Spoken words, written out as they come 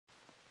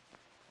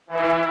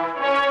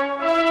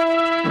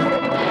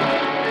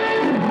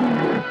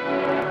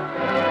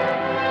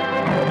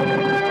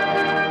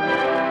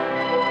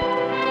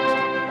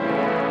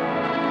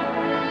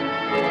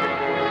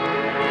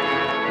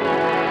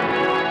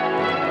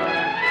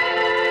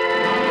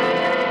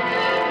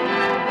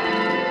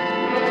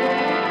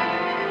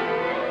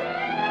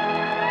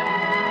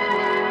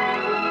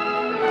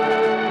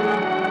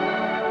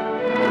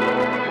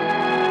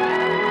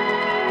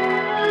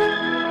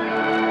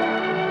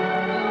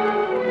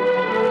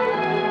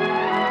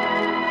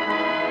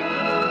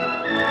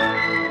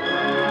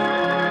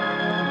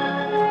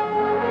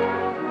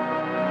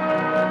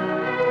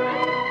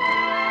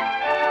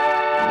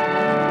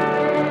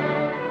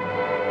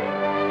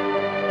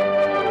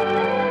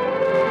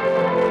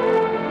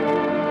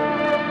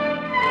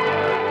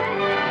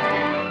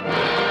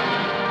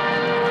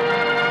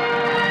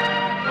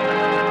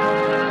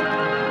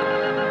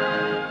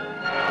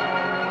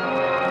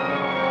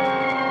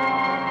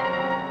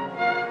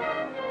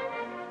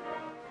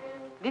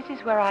This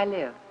is where I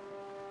live.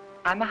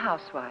 I'm a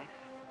housewife.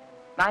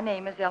 My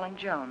name is Ellen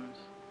Jones.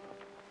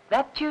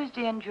 That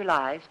Tuesday in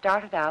July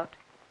started out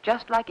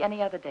just like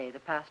any other day the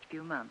past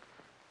few months.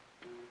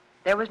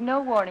 There was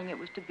no warning it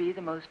was to be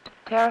the most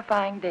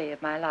terrifying day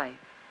of my life.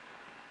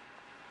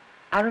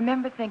 I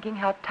remember thinking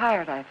how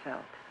tired I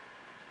felt.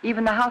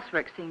 Even the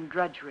housework seemed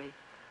drudgery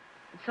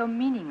and so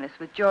meaningless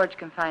with George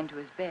confined to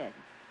his bed.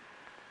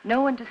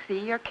 No one to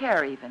see or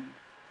care even.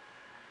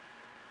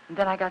 And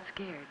then I got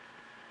scared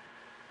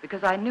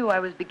because I knew I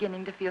was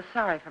beginning to feel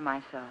sorry for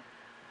myself.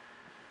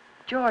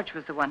 George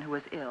was the one who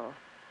was ill,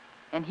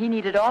 and he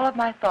needed all of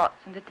my thoughts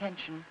and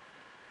attention,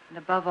 and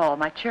above all,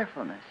 my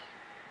cheerfulness.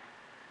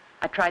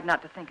 I tried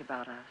not to think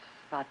about us,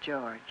 about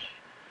George,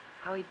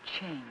 how he'd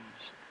changed.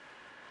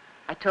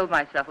 I told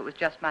myself it was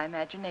just my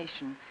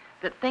imagination,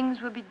 that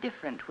things would be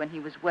different when he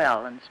was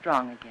well and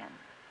strong again.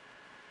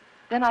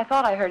 Then I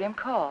thought I heard him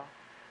call.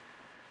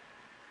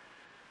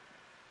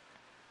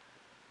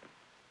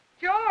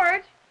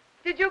 George,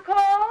 did you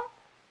call?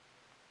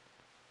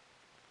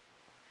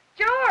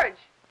 George,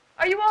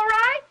 are you all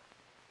right?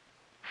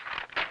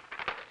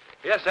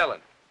 Yes, Ellen.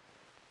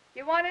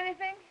 You want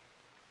anything?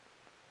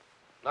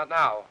 Not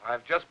now.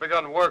 I've just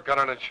begun work on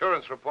an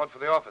insurance report for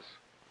the office.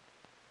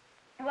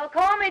 Well,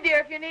 call me, dear,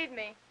 if you need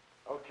me.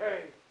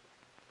 Okay.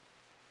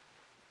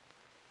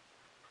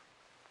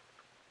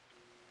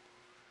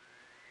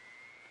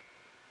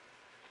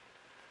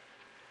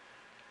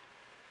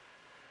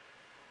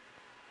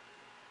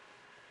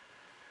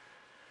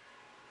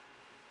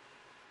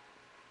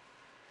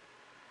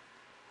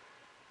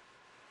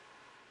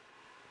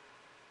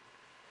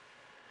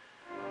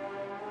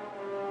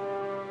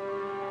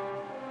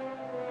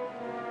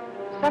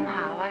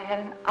 Somehow I had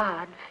an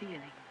odd feeling.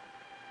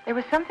 There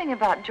was something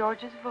about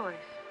George's voice.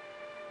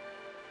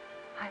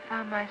 I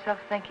found myself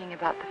thinking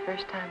about the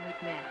first time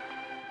we'd met.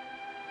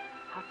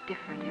 How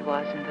different he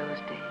was in those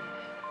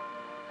days.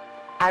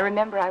 I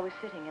remember I was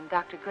sitting in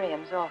Dr.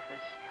 Graham's office.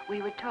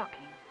 We were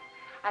talking.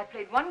 I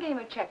played one game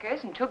of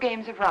checkers and 2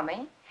 games of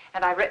rummy,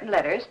 and I've written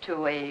letters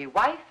to a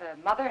wife, a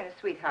mother, and a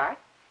sweetheart,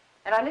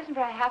 and I listened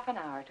for a half an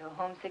hour to a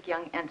homesick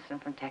young ensign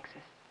from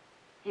Texas.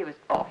 He was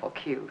awful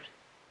cute.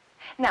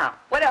 Now,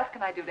 what else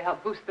can I do to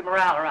help boost the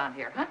morale around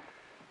here, huh?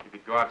 You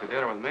could go out to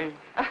dinner with me.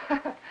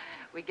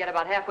 We'd get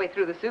about halfway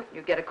through the soup, and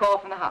you'd get a call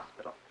from the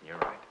hospital. You're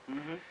right.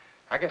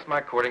 I guess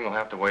my courting will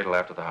have to wait till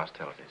after the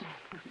hostilities.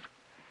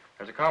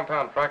 There's a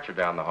compound fracture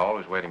down the hall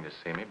who's waiting to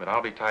see me, but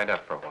I'll be tied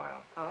up for a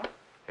while. Oh?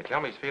 They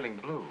tell me he's feeling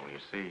blue. You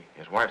see,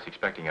 his wife's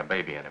expecting a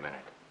baby in a minute.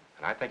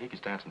 And I think he could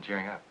stand some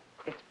cheering up.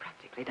 It's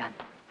practically done.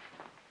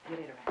 See you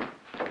later, Ann.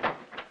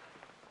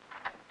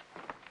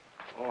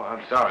 Oh,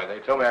 I'm sorry. They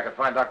told me I could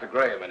find Dr.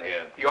 Graham in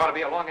here. You ought to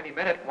be along any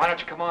minute. Why don't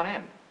you come on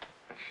in?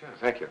 Sure,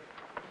 thank you.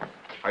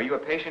 Are you a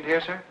patient here,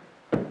 sir?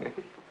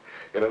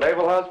 In a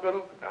naval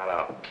hospital?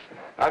 No.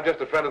 I'm just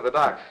a friend of the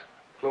doc's.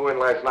 Flew in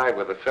last night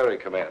with the ferry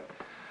command.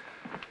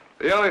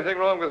 The only thing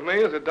wrong with me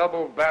is a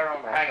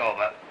double-barreled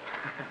hangover.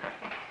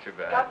 Too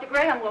bad. Dr.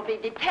 Graham will be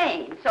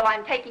detained, so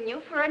I'm taking you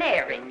for an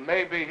airing. And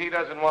maybe he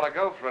doesn't want to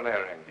go for an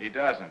airing. He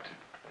doesn't.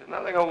 There's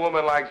nothing a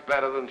woman likes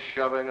better than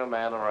shoving a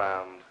man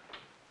around.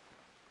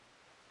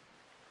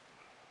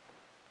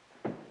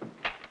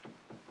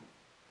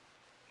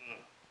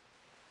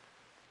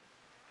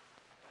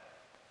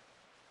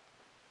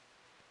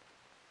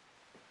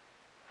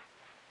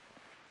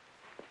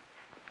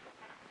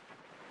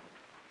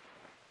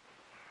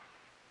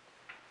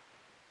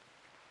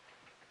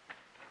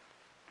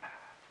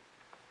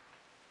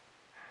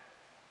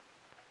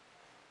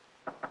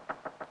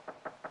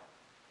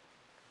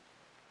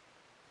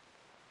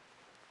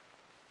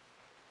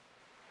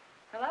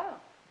 Hello.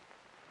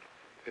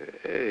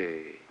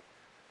 Hey.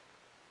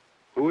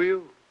 Who are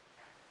you?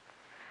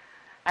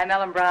 I'm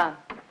Ellen Brown.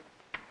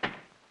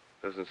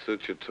 Doesn't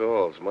suit you at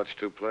all. It's much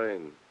too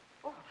plain.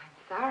 Oh,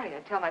 I'm sorry.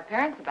 I'd tell my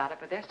parents about it,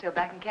 but they're still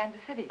back in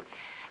Kansas City.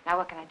 Now,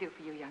 what can I do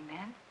for you, young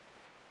man?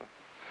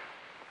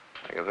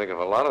 I can think of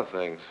a lot of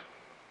things.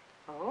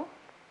 Oh?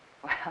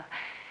 Well,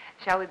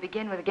 shall we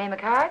begin with a game of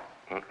cards?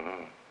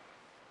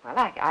 Well,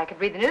 I could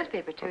read the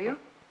newspaper to you.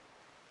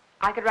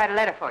 I could write a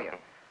letter for you.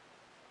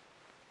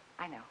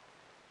 I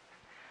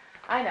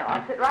know.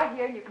 I'll sit right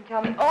here and you can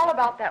tell me all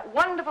about that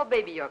wonderful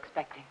baby you're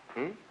expecting.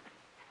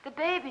 The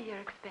baby you're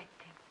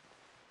expecting.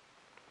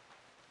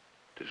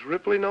 Does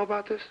Ripley know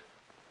about this?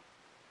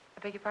 I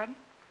beg your pardon?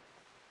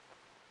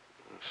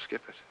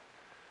 Skip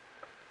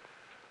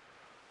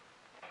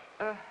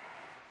it.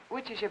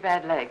 Which is your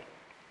bad leg?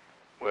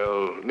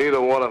 Well, neither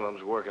one of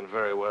them's working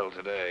very well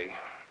today.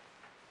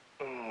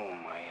 Oh,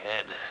 my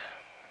head.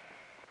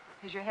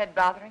 Is your head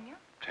bothering you?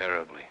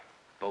 Terribly.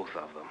 Both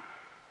of them.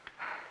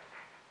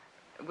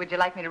 Would you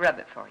like me to rub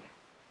it for you?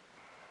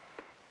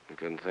 You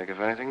couldn't think of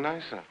anything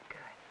nicer.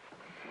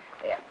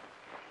 Good. There.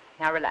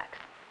 Now relax.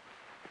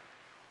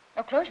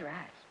 Oh, close your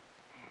eyes.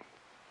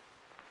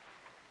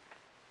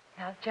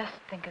 Now just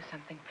think of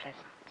something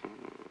pleasant.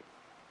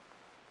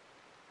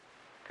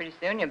 Pretty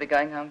soon you'll be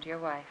going home to your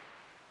wife.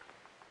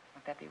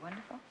 Won't that be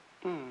wonderful?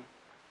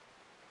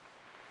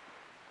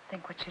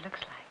 Think what she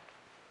looks like.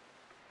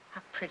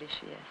 How pretty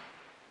she is.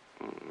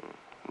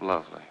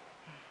 Lovely.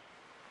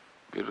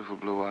 Beautiful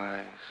blue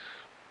eyes,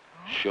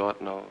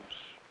 short nose,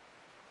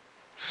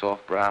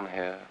 soft brown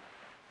hair,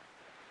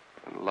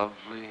 and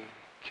lovely,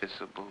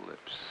 kissable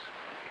lips.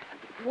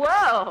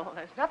 Well,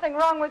 there's nothing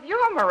wrong with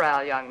your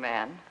morale, young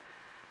man.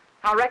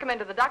 I'll recommend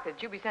to the doctor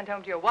that you be sent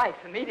home to your wife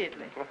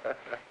immediately. Say,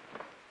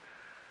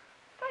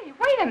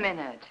 wait a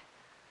minute.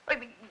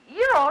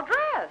 You're all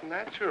dressed.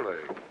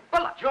 Naturally.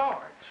 Well, George.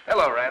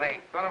 Hello, Ranny.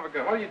 Son of a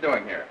gun. What are you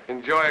doing here?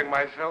 Enjoying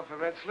myself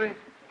immensely?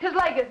 his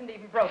leg isn't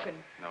even broken.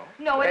 No.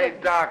 No, it Hey,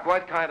 isn't. Doc,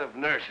 what kind of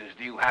nurses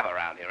do you have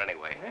around here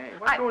anyway? Hey,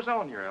 what goes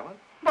on here, Ellen?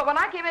 But when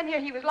I came in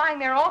here, he was lying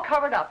there all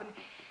covered up, and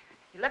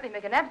he let me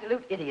make an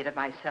absolute idiot of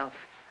myself.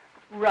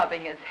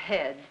 Rubbing his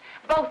head.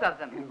 Both of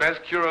them.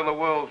 Best cure in the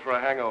world for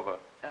a hangover.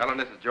 Ellen,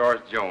 this is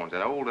George Jones,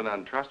 an old and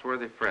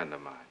untrustworthy friend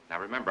of mine. Now,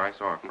 remember, I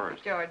saw her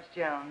first. George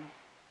Jones.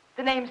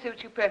 The name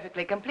suits you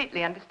perfectly,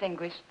 completely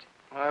undistinguished.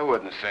 I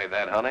wouldn't say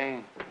that,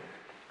 honey.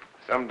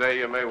 Someday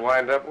you may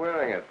wind up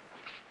wearing it.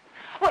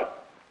 Wait.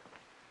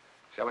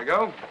 Shall we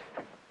go?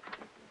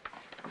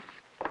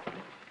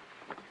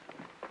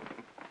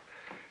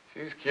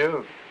 She's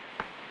cute.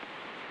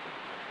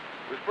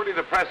 It was pretty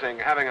depressing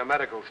having a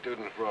medical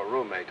student for a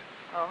roommate.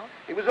 Oh?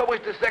 He was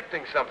always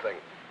dissecting something,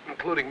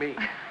 including me.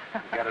 You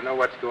gotta know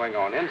what's going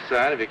on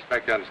inside if you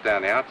expect to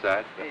understand the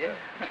outside. Yeah.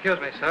 Excuse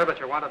me, sir, but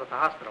you're wanted at the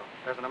hospital.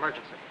 There's an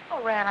emergency.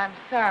 Oh, Ran, I'm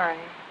sorry.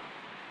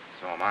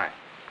 So am I.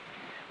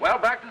 Well,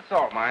 back to the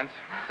salt mines.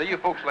 See you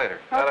folks later.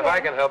 Not if I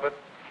can help it.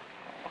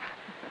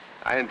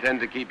 I intend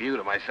to keep you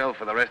to myself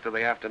for the rest of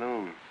the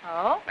afternoon.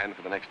 Oh? And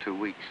for the next 2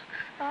 weeks.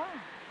 Oh.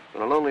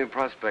 When a lonely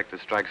prospector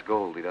strikes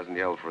gold, he doesn't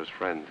yell for his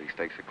friends. He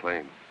stakes a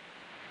claim.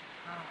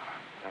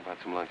 How about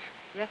some lunch?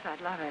 Yes,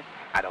 I'd love it.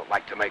 I don't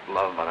like to make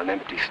love on an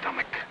empty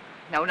stomach.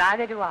 No,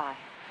 neither do I.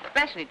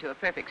 Especially to a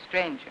perfect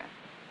stranger.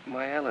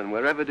 My Ellen,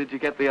 wherever did you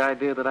get the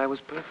idea that I was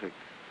perfect?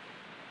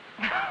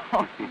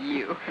 Oh,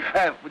 you.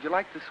 Would you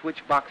like to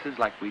switch boxes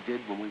like we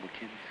did when we were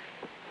kids?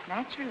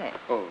 Naturally.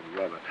 Oh,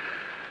 brother.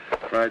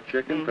 Fried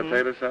chicken,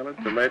 potato salad,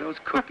 tomatoes,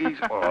 cookies.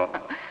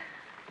 Oh.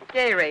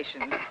 Day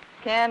rations,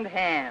 canned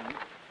ham,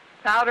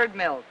 powdered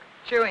milk,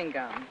 chewing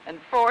gum, and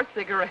 4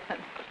 cigarettes.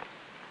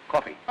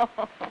 Coffee.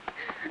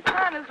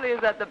 Honestly,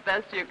 is that the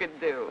best you could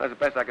do? That's the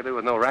best I could do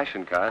with no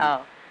ration card.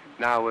 Oh.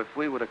 Now, if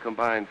we were to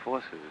combine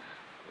forces,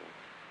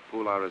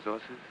 pool our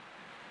resources,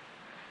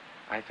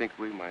 I think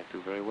we might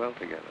do very well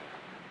together.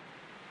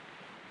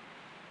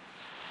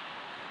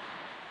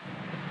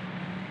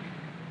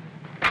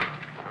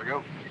 Here we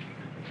go.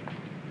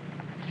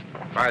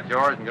 Bye,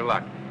 George, and good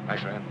luck.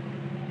 Thanks, man.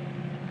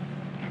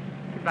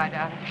 Goodbye,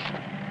 darling.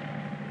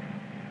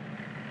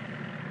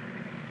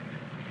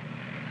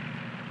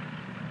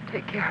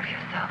 Take care of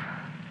yourself.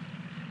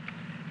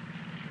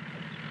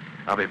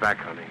 I'll be back,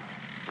 honey.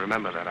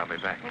 Remember that, I'll be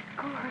back. Of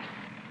course.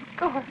 Of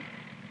course.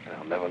 And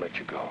I'll never let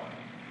you go.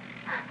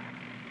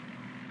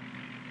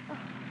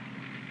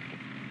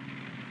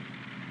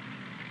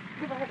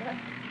 Goodbye, darling.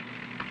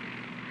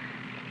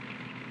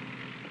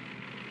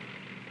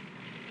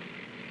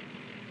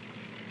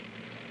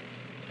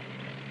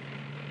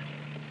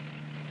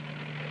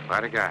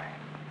 Quite a guy.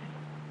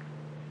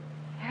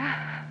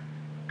 Yeah,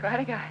 quite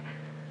a guy.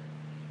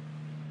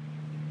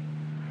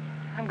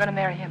 I'm going to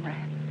marry him,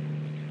 Rand.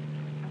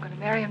 I'm going to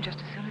marry him just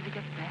as soon as he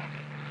gets back.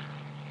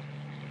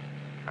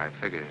 I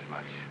figured as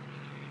much.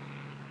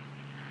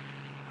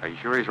 Are you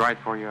sure he's right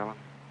for you, Ellen?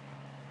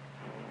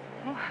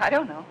 Oh, I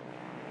don't know.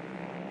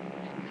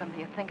 It's not something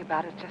you think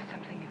about. It's just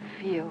something you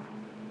feel.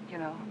 You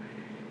know,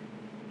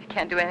 you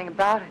can't do anything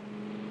about it.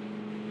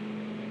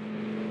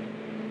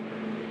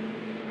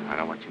 I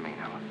know what you mean,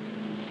 Ellen.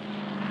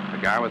 The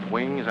guy with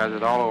wings has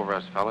it all over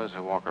us fellas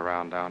who walk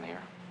around down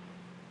here.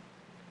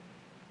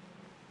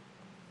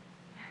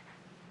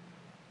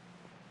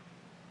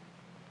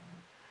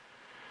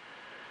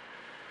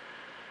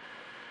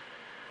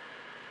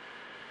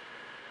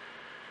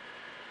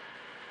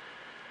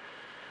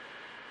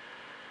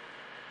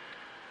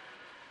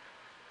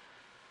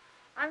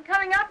 I'm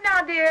coming up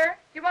now, dear.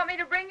 Do you want me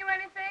to bring you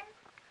anything?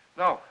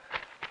 No.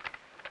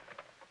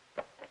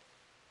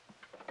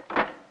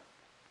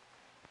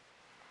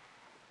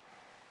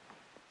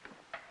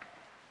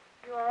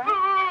 You all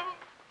right?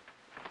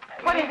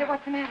 What is it?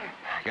 What's the matter?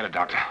 Get a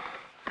doctor.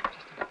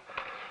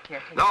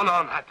 Here, take No,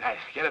 not that.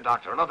 Get a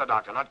doctor. Another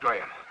doctor, not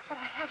Graham. But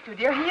I have to,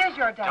 dear. He is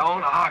your doctor.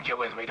 Don't argue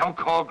with me. Don't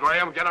call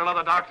Graham. Get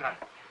another doctor.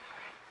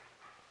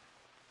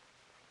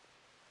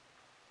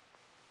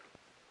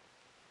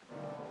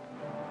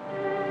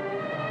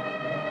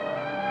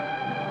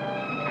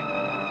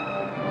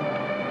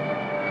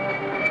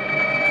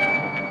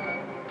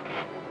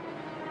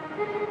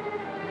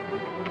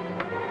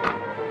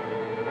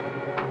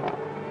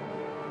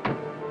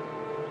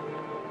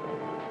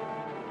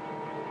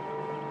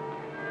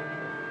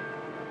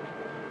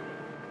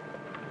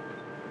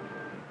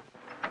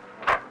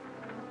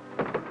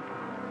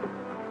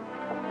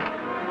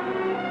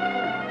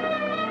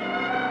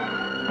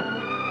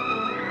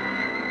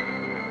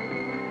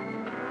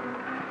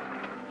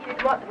 He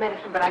didn't want the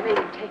medicine, but I made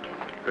him take it.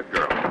 Good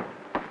girl.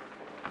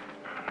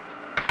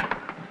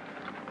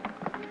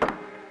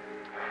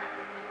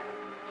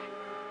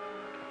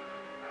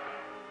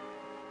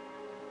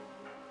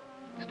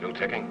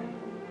 ticking.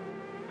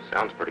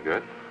 Sounds pretty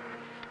good.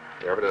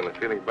 You're evidently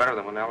feeling better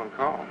than when Ellen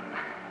called.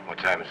 What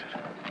time is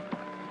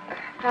it?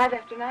 5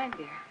 after 9,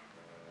 dear.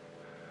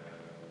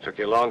 Took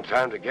you a long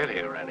time to get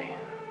here, Annie.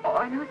 Oh,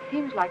 I know it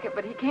seems like it,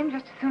 but he came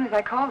just as soon as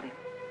I called him.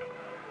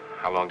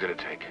 How long did it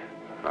take?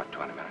 About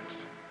 20 minutes.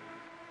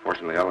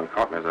 Fortunately, Ellen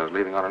caught me as I was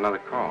leaving on another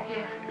call.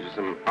 Yes. Is there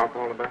some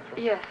alcohol in the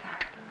bathroom? Yes.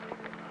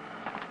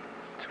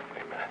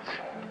 20 minutes.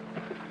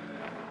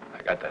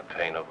 I got that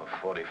pain over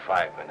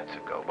 45 minutes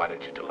ago. Why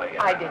did you delay it?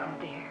 I didn't,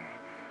 dear.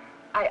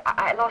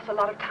 I lost a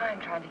lot of time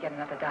trying to get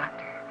another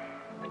doctor.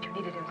 But you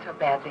needed him so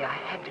badly, I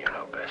had to You go.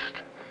 know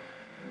best.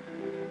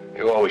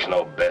 You always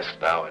know best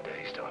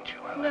nowadays, don't you,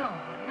 Ellen?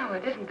 No,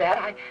 it isn't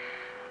that.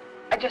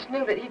 I just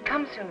knew that he'd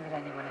come sooner than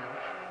anyone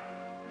else.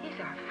 He's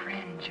our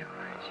friend, George.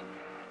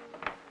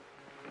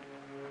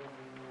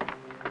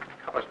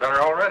 Color's better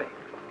already.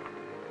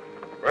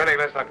 Rennie,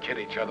 let's not kid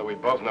each other. We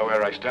both know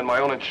where I stand. My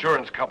own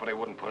insurance company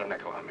wouldn't put a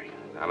nickel on me.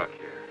 Now, look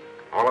here.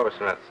 All of us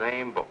in that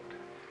same boat.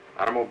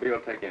 Automobile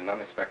taking an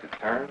unexpected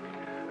turn,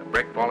 a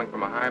brick falling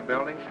from a high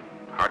building,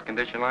 heart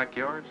condition like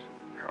yours.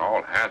 They're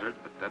all hazards,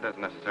 but that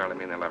doesn't necessarily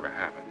mean they'll ever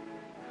happen.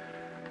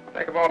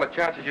 Think of all the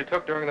chances you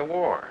took during the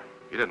war.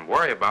 You didn't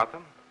worry about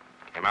them.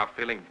 Came out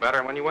feeling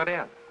better when you went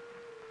in.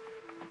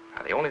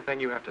 Now, the only thing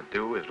you have to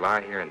do is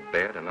lie here in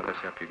bed and let us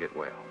help you get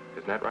well.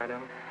 Isn't that right,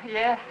 Ellen?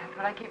 Yes, that's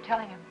what I keep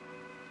telling him.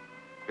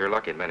 You're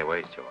lucky in many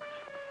ways, George.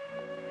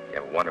 You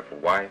have a wonderful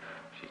wife.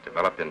 She's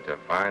developed into a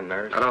fine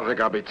nurse. I don't think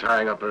I'll be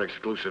tying up her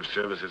exclusive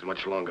services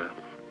much longer.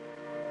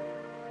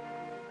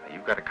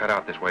 You've got to cut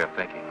out this way of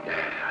thinking.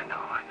 Yeah, I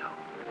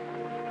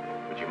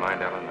know. Would you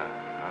mind, Ellen?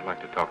 I'd like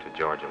to talk to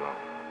George alone.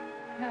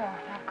 No,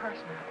 of course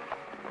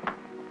not.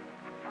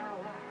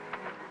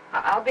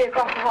 I'll be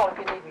across the hall if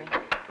you need me.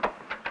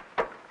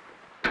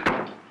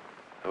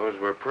 Those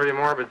were pretty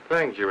morbid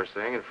things you were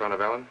saying in front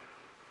of Ellen.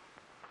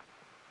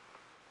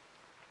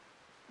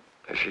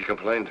 Has she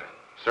complained?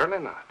 Certainly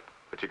not.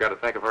 But you got to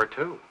think of her,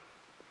 too.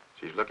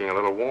 She's looking a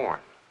little worn.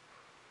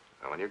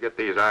 Now, when you get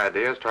these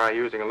ideas, try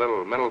using a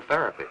little mental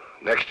therapy.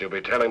 Next, you'll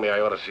be telling me I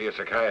ought to see a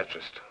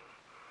psychiatrist.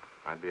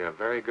 Might be a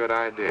very good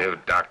idea. You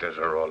doctors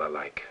are all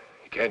alike.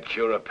 You can't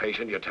cure a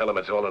patient, you tell him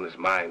it's all in his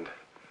mind.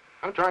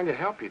 I'm trying to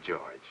help you,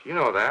 George. You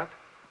know that.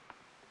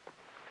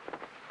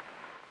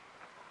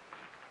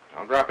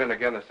 I'll drop in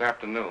again this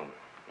afternoon.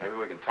 Maybe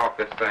we can talk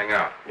this thing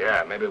out.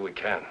 Yeah, maybe we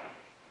can.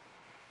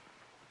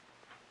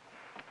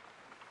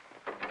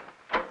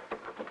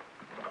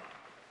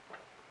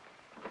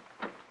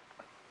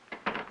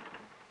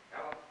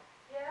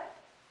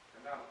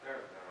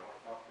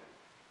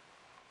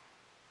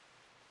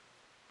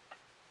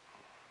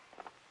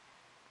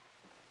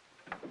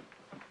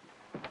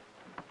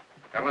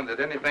 Ellen, did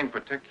anything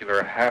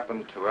particular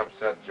happen to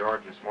upset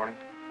George this morning?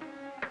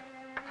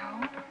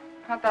 No,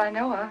 not that I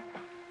know of.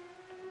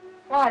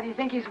 Why, do you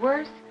think he's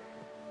worse?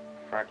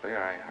 Frankly,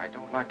 I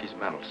don't like his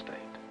mental state.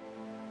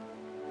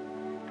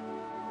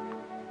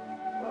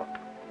 Well,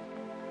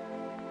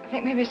 I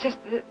think maybe it's just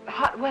the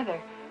hot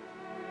weather.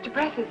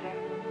 Depresses him.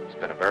 He's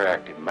been a very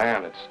active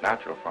man. It's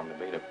natural for him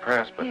to be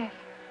depressed, but Yes.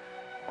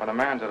 when a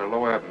man's at a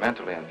low ebb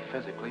mentally and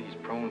physically, he's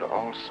prone to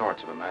all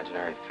sorts of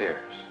imaginary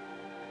fears.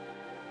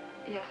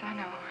 Yes, I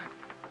know.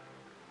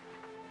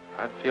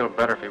 I'd feel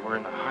better if he were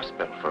in the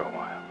hospital for a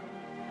while.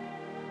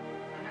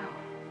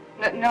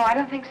 No, I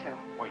don't think so.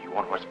 Well, you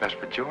want what's best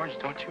for George,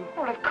 don't you?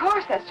 Well, of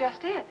course, that's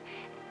just it.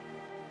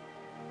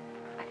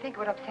 I think it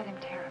would upset him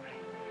terribly.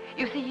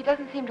 You see, he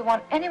doesn't seem to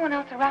want anyone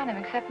else around him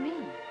except me.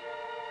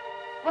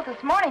 Well,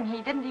 this morning,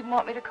 he didn't even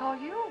want me to call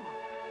you.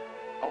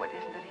 Oh, it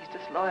isn't that he's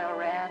disloyal,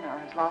 Ran, or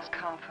has lost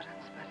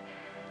confidence,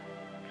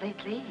 but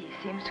lately, he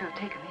seems to have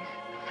taken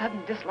these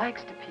sudden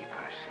dislikes to people.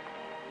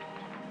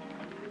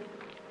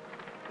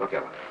 Look,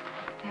 Ellen,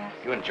 Yes?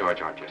 you and George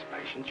aren't just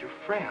patients, you're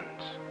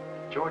friends.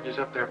 George is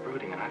up there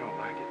brooding, and I don't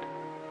like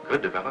it.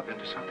 Could develop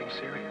into something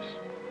serious.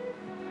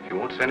 If you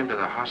won't send him to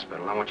the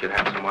hospital, I want you to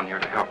have someone here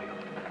to help you.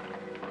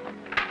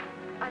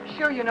 I'm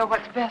sure you know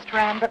what's best,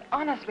 Ran, but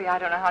honestly, I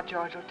don't know how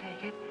George will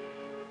take it.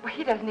 Well,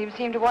 he doesn't even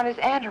seem to want his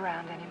aunt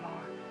around anymore.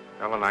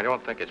 Ellen, I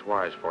don't think it's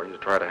wise for you to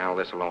try to handle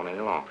this alone any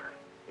longer.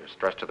 You're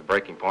stressed to the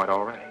breaking point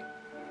already.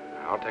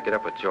 I'll take it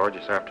up with George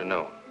this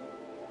afternoon.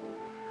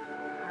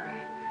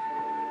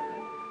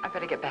 I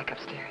better get back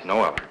upstairs.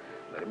 No, Ellen.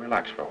 Let him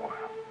relax for a while.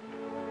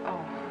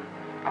 Oh,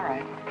 all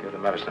right. Give the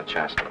medicine a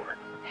chance to work.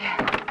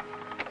 Yeah.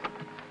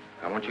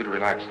 I want you to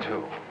relax,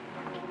 too.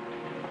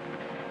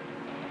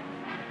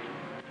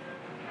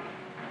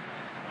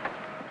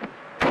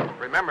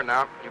 Remember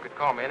now, you could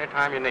call me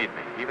anytime you need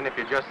me, even if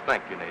you just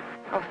think you need me.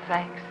 Oh,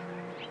 thanks.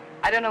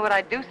 I don't know what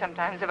I'd do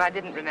sometimes if I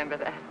didn't remember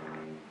that.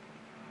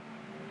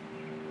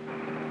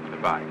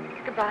 Goodbye.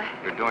 Goodbye.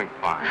 You're doing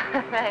fine.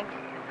 Thanks.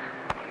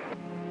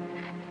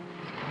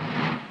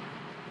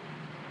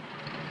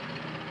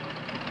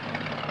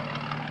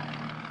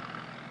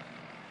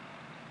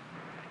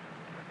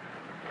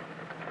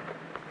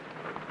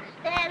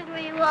 Stand where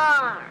you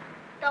are.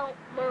 Don't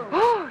move.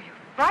 Oh, you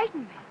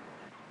frightened me.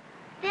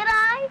 Did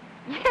I?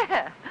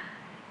 Yeah.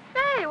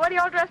 Say, what are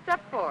you all dressed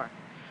up for?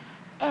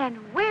 And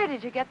where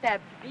did you get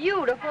that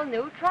beautiful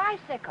new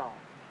tricycle?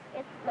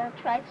 It's not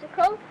a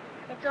tricycle.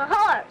 It's a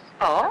horse.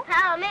 Oh? A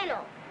palomino.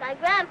 My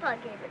grandpa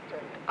gave it to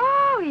me.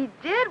 Oh, he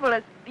did? Well,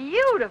 it's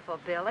beautiful,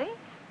 Billy.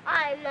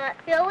 I'm not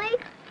Billy.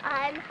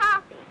 I'm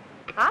Hoppy.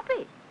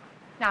 Hoppy?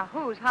 Now,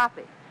 who's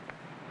Hoppy?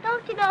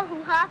 Don't you know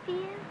who Hoppy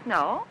is?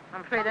 No,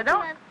 I'm afraid I Don't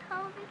don't. you have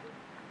television?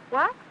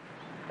 What?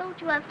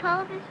 Don't you have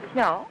television?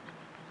 No.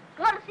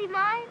 Want to see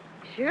mine?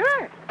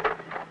 Sure.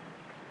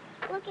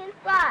 Look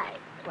inside.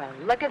 Well,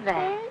 look at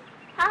that. See?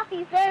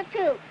 Hoppy's there,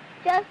 too.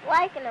 Just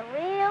like in a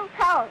real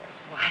television.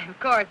 Why, of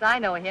course, I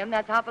know him.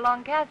 That's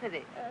Hopalong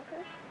Cassidy.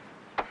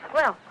 Uh-huh.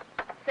 Well,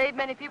 saved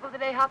many people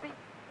today, Hoppy?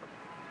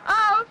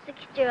 Oh,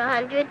 60 or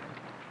 100.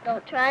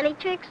 Don't try any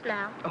tricks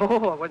now.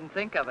 Oh, I wouldn't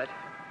think of it.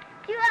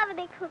 Do you have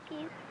any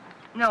cookies?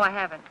 No, I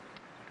haven't.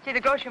 See, the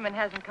grocerman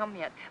hasn't come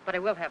yet, but I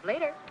will have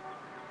later.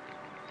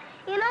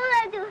 You know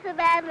what I do with the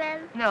bad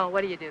men? No,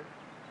 what do you do?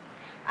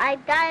 I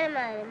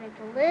dynamite them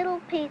into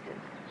little pieces.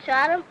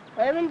 Shot them,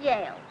 put them in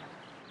jail.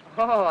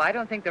 Oh, I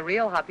don't think the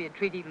real Hoppy would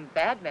treat even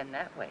bad men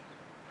that way.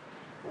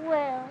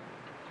 Well,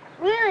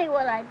 really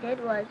what I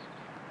did was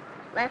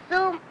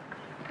lasso them,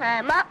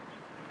 tie them up,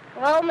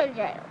 throw them in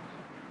jail.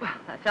 Well,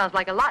 that sounds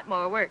like a lot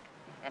more work,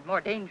 and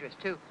more dangerous,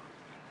 too.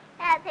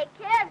 Had to take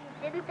care of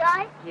you, didn't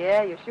I?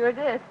 Yeah, you sure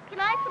did. Can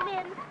I come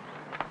in?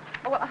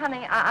 Oh, well,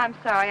 honey, I'm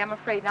sorry. I'm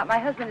afraid not. My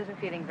husband isn't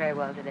feeling very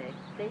well today.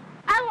 See?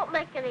 I won't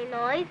make any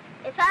noise.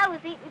 If I was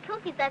eating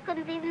cookies, I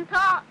couldn't even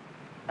talk.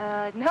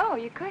 No,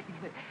 you couldn't.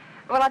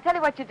 Well, I'll tell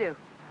you what you do.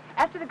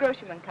 After the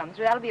grocerman comes,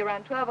 that'll be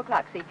around 12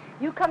 o'clock, see?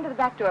 You come to the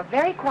back door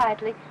very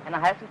quietly, and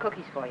I'll have some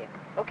cookies for you.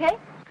 Okay?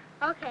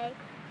 Okay.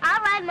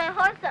 I'll ride my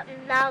horse up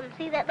and down and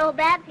see that no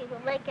bad people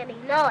make any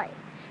noise.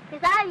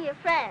 Because I'm your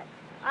friend,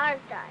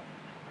 aren't I?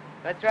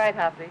 That's right,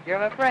 Hoppy. You're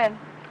my friend.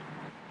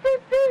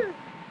 Boo-boo!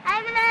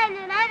 I'm an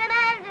engine,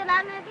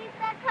 I'm going to beat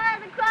that car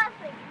at the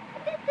crossing.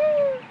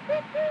 Boo-boo!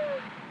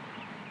 Boo-boo!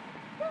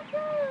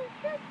 Boo-boo!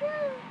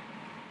 Boo-boo!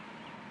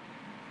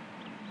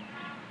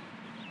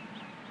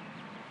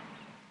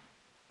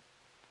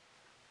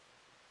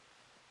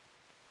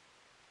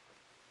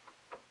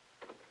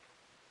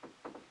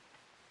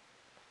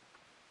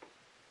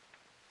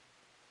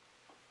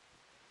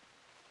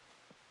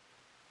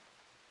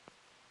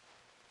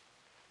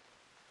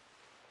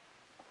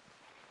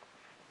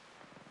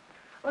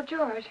 Well,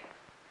 George,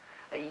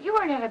 you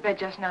weren't out of bed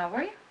just now,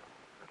 were you?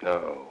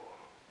 No.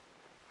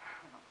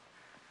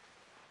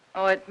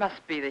 Oh, it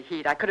must be the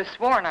heat. I could have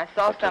sworn I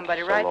saw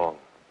somebody right... so long?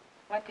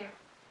 What, dear?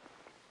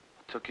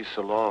 It took you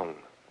so long.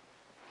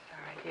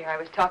 Sorry, dear. I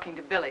was talking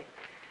to Billy.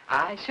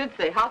 I should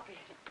say Hoppy.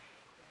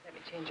 Let me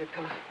change your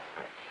pillow.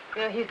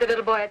 You know, he's the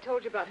little boy I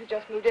told you about who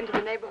just moved into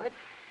the neighborhood.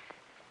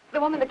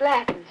 The one with the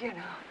glasses, you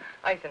know.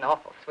 Oh, he's an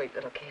awful sweet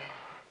little kid.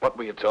 What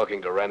were you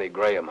talking to Rennie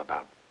Graham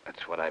about?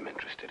 That's what I'm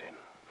interested in.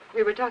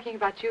 We were talking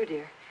about you,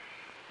 dear.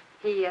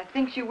 He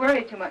thinks you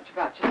worry too much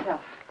about yourself.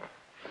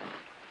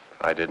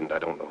 If I didn't, I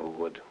don't know who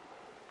would.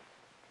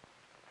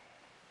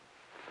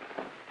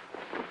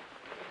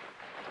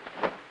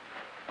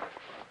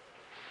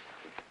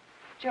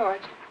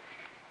 George,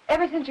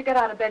 ever since you got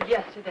out of bed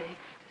yesterday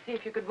to see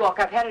if you could walk,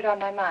 I've had it on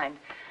my mind.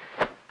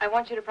 I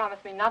want you to promise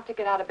me not to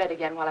get out of bed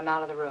again while I'm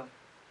out of the room.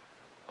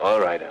 All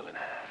right, Ellen.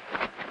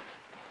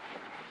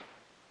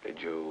 Did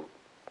you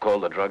call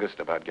the druggist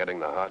about getting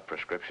the heart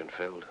prescription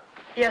filled?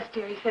 Yes,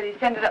 dear. He said he'd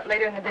send it up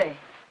later in the day.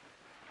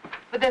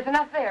 But there's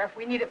enough there if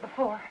we need it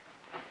before.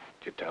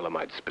 Did you tell him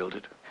I'd spilled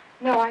it?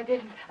 No, I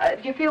didn't.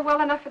 Do you feel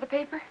well enough for the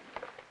paper?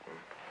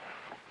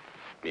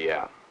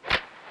 Yeah.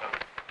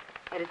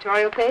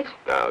 Editorial page?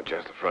 No,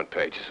 just the front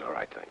page is all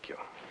right, thank you.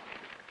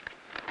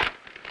 Here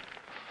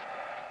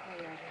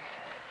you are,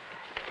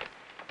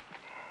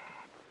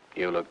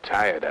 dear. You look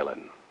tired,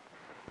 Ellen.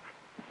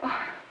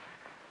 Oh,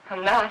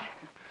 I'm not.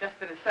 Just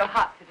that it's so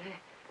hot today.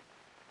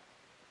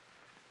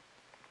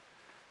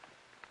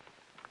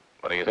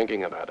 What are you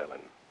thinking about,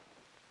 Ellen?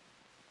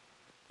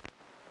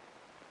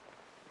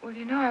 Well,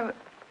 you know,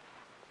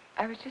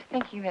 I was just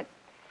thinking that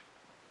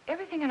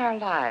everything in our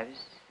lives,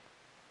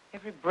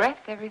 every breath,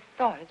 every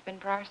thought has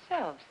been for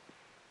ourselves.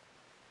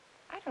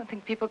 I don't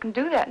think people can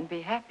do that and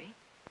be happy.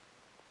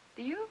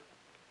 Do you?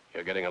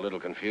 You're getting a little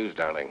confused,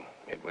 darling.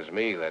 It was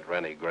me that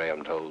Rennie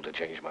Graham told to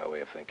change my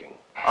way of thinking.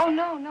 Oh,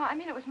 no. I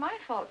mean, it was my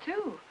fault,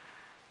 too.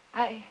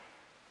 I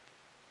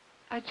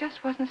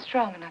just wasn't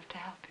strong enough to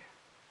help you.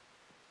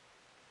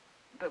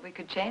 But we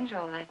could change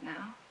all that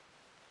now.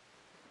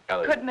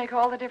 Ellen. Could make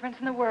all the difference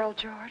in the world,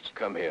 George.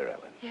 Come here,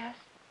 Ellen. Yes?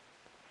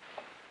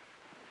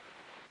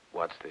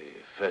 What's the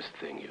first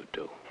thing you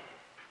do?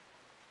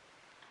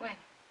 When?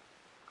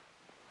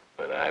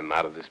 When I'm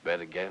out of this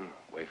bed again,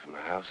 away from the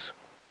house?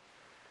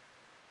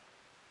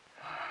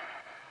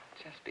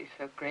 Just be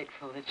so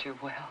grateful that you're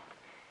well.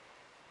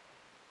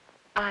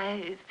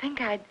 I think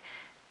I'd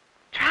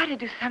try to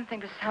do something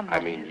for somebody.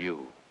 I mean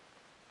you.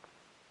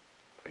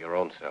 For your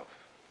own self.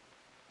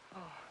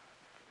 Oh.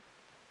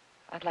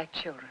 I'd like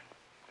children.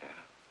 Yeah.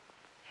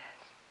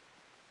 Yes.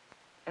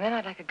 And then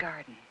I'd like a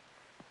garden.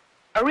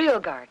 A real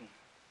garden.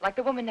 Like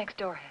the woman next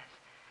door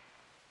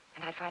has.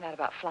 And I'd find out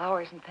about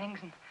flowers and things,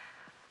 and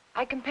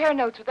I'd compare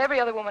notes with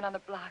every other woman on the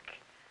block.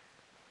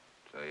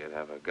 So you'd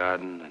have a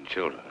garden and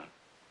children, huh?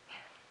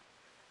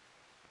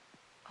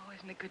 Oh,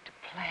 isn't it good to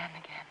plan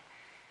again?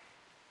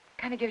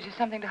 Kind of gives you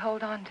something to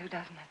hold on to,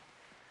 doesn't it?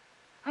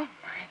 Oh, my,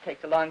 it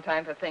takes a long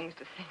time for things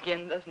to sink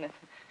in, doesn't it?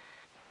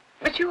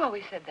 But you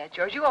always said that,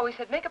 George. You always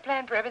said make a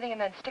plan for everything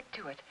and then stick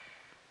to it.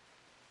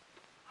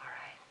 All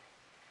right.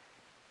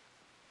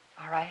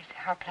 All right,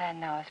 our plan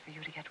now is for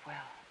you to get well.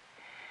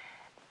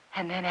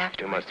 And then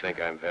afterwards... You must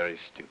think I'm very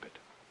stupid.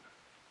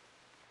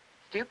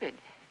 Stupid?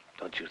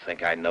 Don't you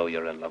think I know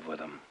you're in love with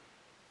him?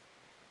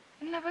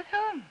 In love with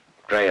whom?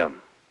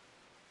 Graham.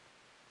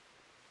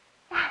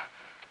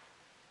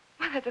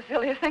 Well, that's the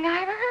silliest thing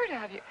I ever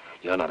heard of you.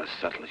 You're not as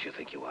subtle as you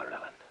think you are,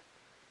 Ellen.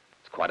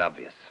 It's quite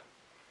obvious.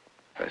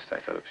 First, I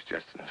thought it was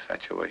just an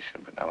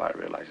infatuation, but now I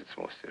realize it's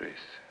more serious.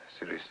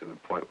 Serious to the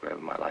point where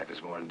my life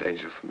is more in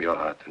danger from your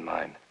heart than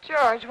mine.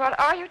 George, what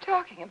are you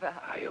talking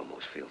about? I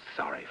almost feel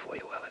sorry for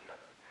you, Ellen.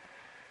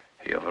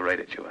 He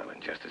overrated you, Ellen,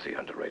 just as he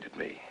underrated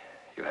me.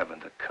 You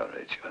haven't the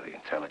courage or the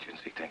intelligence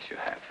he thinks you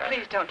have.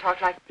 Please don't talk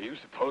like... Do you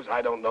suppose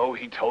I don't know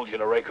he told you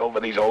to rake over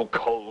these old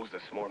coals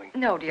this morning?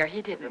 No, dear,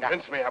 he didn't.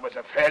 Convinced me I was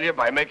a failure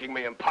by making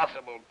me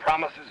impossible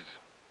promises.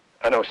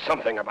 I know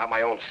something about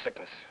my own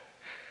sickness.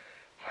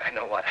 I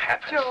know what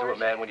happens to a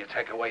man when you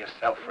take away his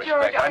self-respect.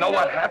 George, I know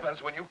what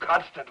happens when you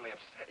constantly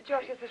upset.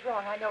 George, this is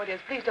wrong. I know it is.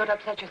 Please don't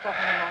upset yourself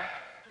anymore.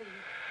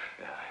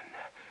 Please.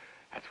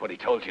 That's what he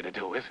told you to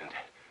do, isn't it?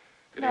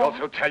 Did he No.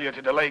 also tell you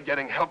to delay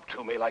getting help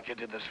to me like you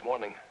did this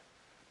morning?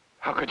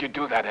 How could you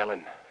do that,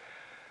 Ellen?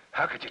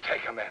 How could you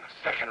take a man of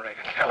second-rate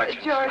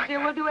intelligence George, like dear,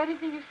 that? we'll do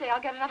anything you say.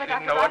 I'll get another You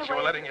didn't doctor know right what you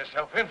away. were letting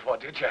yourself in for,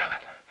 did you, Ellen?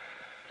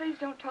 Please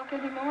don't talk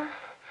anymore.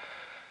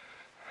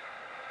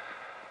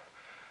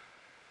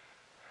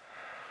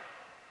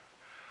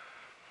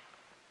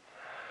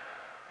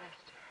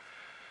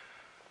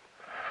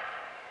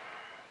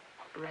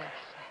 Rest.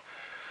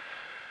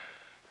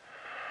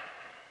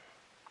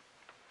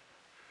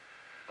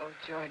 Oh,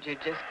 George, you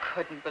just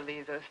couldn't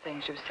believe those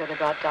things you've said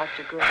about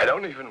Dr. Graham. I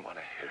don't even want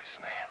to hear his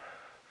name.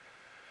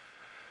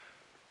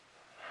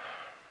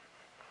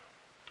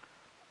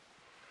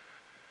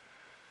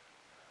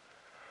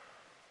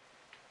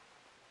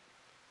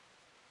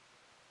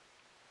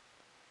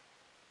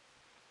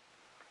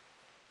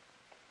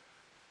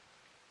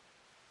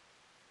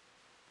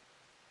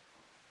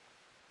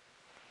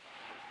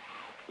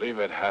 Leave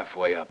it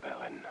halfway up,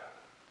 Ellen.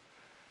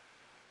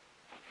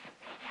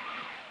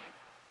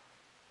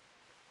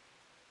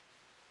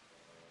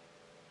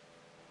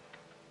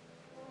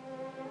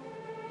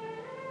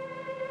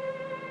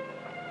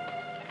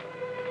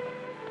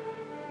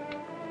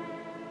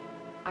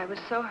 I was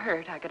so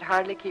hurt I could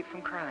hardly keep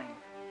from crying.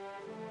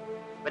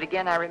 But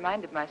again, I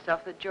reminded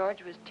myself that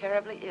George was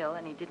terribly ill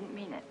and he didn't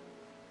mean it.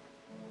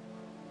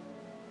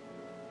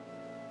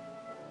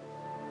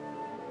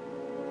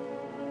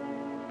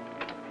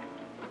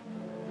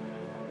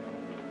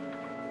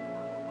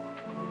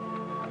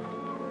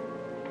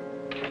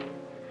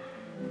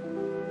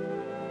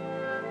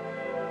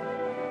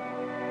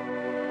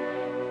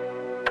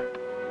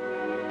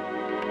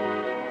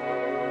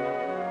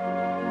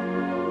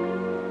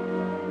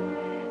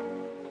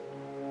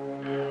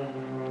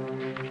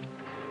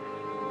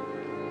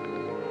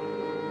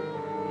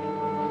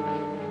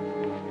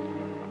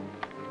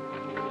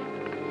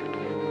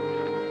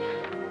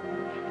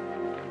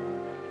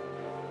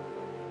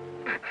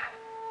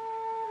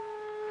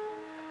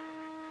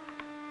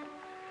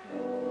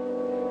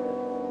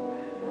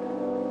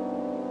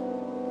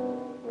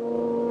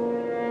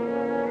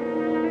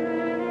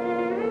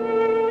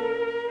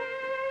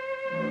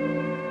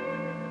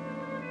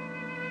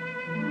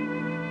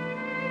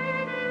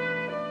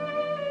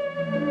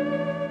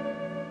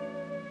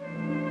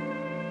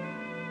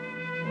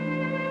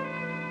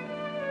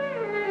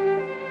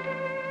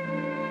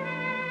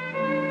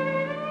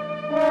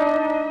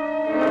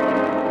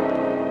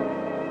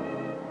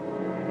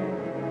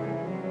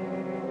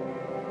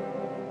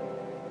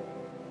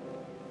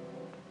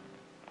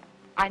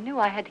 I knew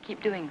I had to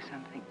keep doing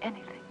something,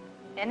 anything.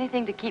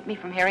 Anything to keep me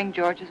from hearing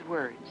George's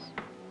words.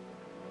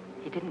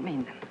 He didn't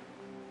mean them.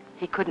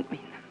 He couldn't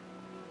mean them.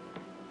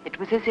 It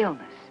was his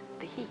illness,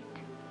 the heat.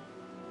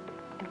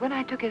 And when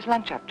I took his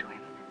lunch up to him,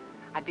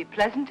 I'd be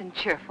pleasant and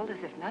cheerful as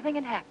if nothing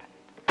had happened.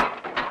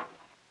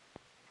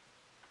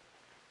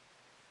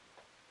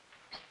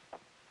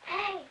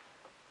 Hey.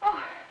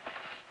 Oh,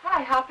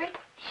 hi, Hoppy.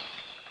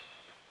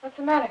 What's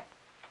the matter?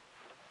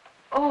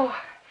 Oh,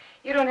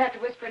 you don't have to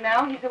whisper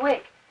now. He's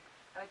awake.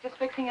 I was just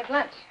fixing his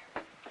lunch.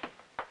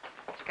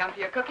 Did you come for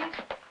your cookies?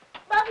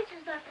 Bobby's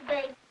just left the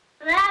bake,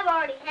 but I've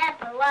already had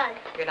my lunch.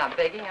 You're not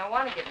begging. I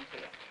want to give them to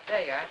you.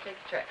 There you are. Take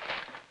the tray.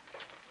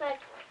 But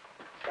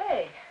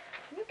Say,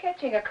 are you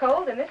catching a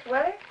cold in this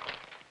weather?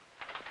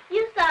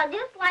 you sound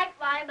just like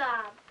my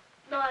mom.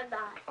 No, I'm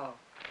not. Oh.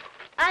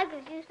 I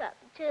could do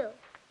something, too.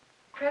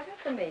 Present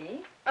for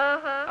me?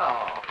 Uh-huh.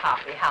 Oh,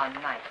 Hoppy, how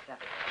nice of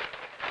you.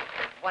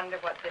 I wonder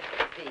what this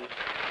could be.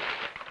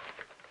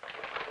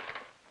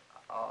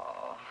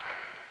 Oh,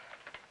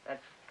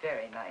 that's very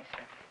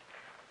sir.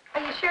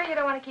 Are you sure you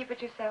don't want to keep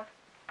it yourself?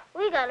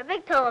 We got a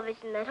big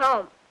television at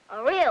home,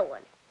 a real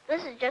one.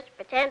 This is just a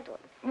pretend one.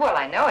 Well,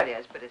 I know it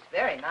is, but it's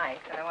very nice,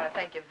 and I want to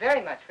thank you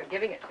very much for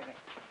giving it to me.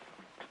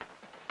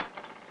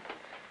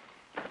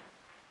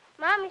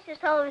 Mommy says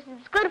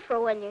television's good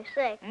for when you're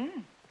sick.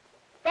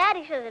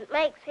 Daddy says it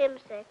makes him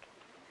sick.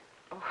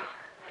 Oh.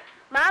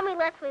 Mommy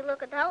lets me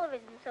look at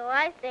television, so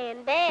I stay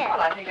in bed.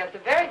 Well, I think that's a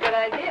very good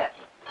idea.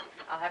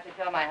 I'll have to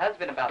tell my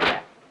husband about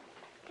that.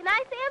 Can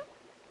I see him?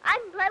 I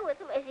can play with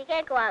him if he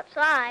can't go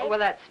outside. Oh, well,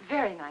 that's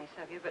very nice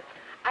of you, but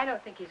I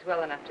don't think he's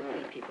well enough to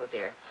see people,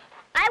 dear.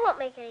 I won't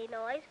make any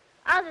noise.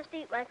 I'll just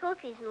eat my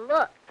cookies and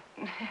look.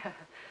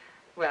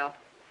 Well,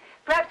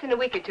 perhaps in a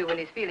week or two when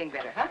he's feeling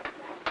better, huh?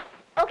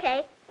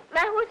 Okay.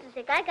 My horse is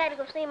sick. I gotta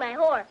go see my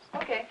horse.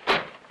 Okay.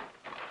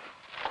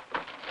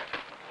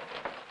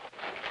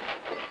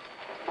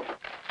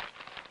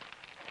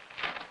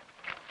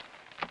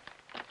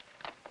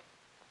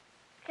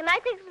 Can I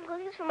take some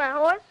cookies for my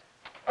horse?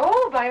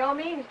 Oh, by all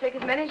means, take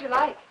as many as you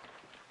like.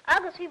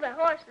 I'll go see my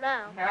horse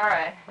now. All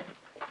right.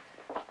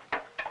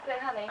 Say,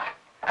 honey,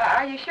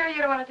 are you sure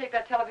you don't want to take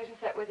that television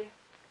set with you?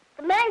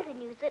 The man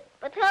can use it,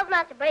 but tell him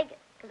not to break it,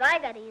 because I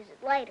gotta use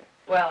it later.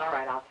 Well, all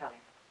right, I'll tell him.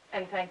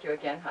 And thank you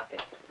again, Hoppy.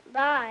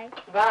 Bye.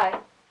 Bye.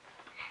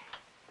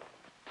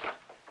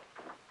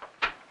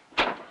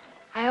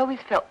 I always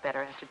felt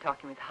better after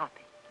talking with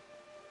Hoppy.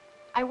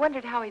 I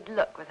wondered how he'd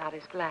look without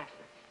his glasses.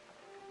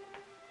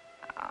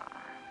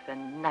 It's a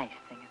nice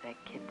thing that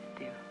kids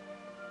do.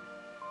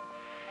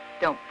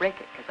 Don't break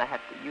it, because I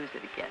have to use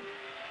it again.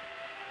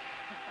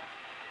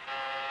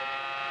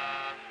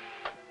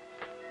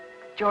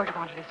 George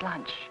wanted his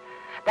lunch.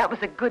 That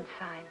was a good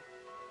sign.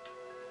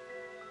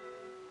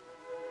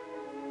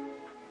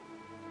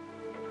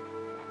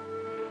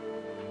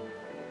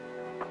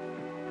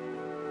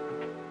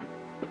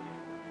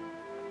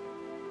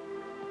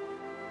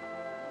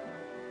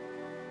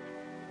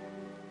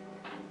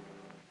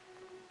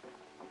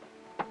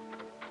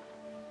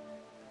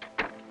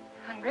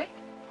 Hungry?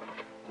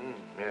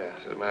 Yeah,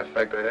 as a matter of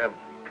fact, I am.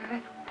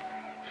 Good.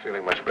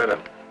 Feeling much better.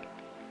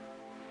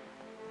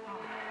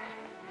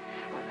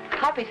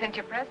 Hoppy sent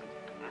you a present.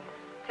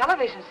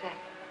 Television set.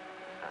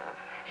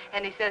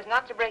 And he says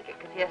not to break it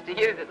because he has to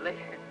use it later.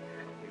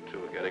 You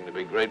two are getting to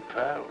be great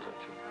pals,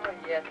 aren't you? Oh,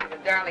 yes, he's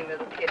a darling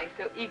little kid. He's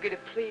so eager to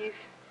please.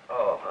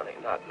 Oh, honey,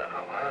 not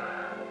now.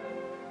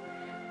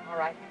 All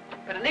right.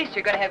 But at least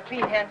you're going to have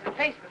clean hands and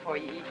face before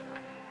you eat.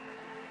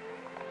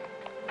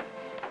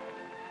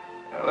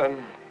 Ellen,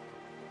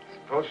 has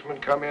the postman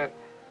come yet?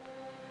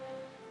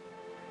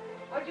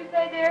 What'd you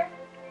say, dear?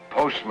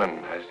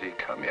 Postman, has he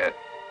come yet?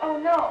 Oh,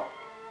 no.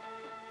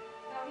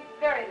 No, he's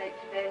very late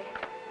today.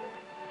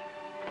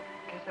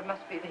 Guess it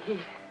must be the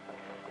heat.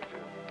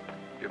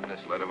 Give him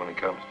this letter when he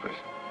comes, please.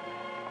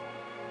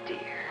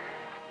 Dear,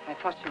 I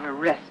thought you were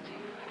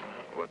resting.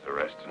 What's a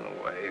rest in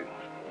a way?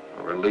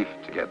 A relief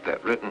to get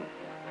that written.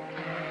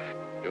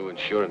 New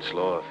insurance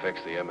law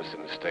affects the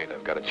Emerson estate.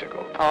 I've got to check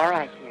on it. All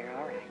right, dear,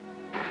 all right.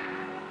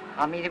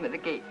 I'll meet him at the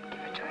gate. Give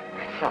it to him.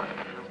 So,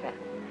 how's that?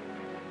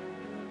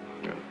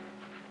 Good.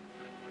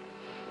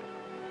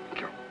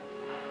 Sure.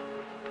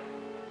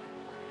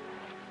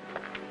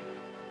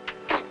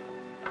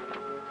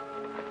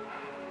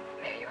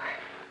 There you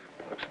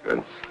are. Looks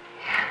good.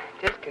 Yeah,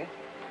 just good.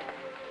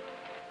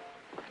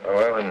 Oh,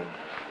 well, and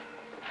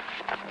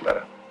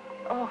letter.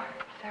 Oh,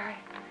 sorry.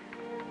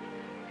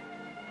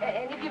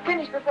 And if you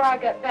finish before I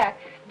get back,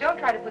 don't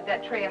try to put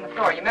that tray on the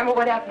floor. You remember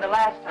what happened the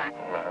last time?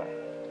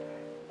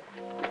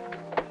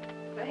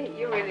 Say,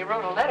 you really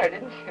wrote a letter,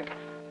 didn't you?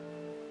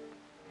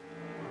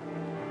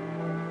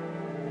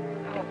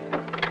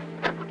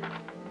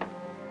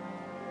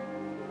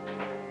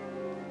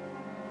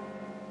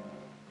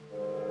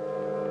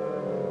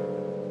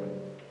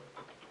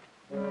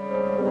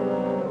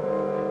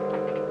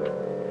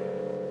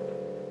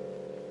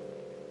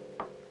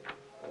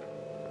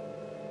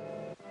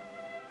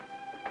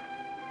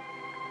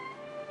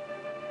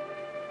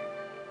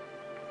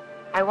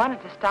 I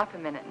wanted to stop a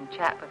minute and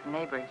chat with the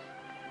neighbors,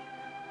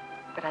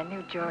 but I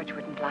knew George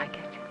wouldn't like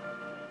it.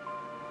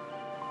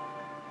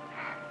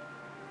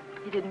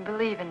 He didn't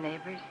believe in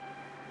neighbors.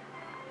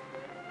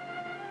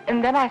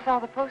 And then I saw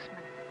the postman.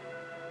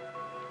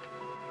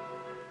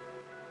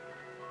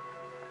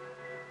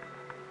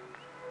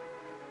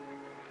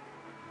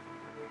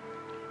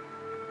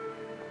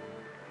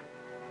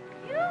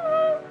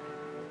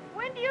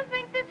 When do you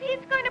think this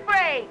heat's going to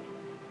break?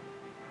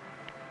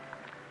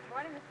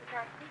 Morning, Mr.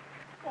 Carson.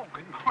 Oh,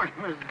 good morning,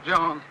 Mrs.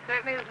 Jones.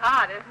 Certainly is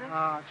hot, isn't it?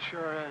 Oh, it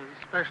sure is,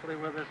 especially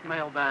with this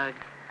mailbag.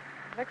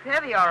 Looks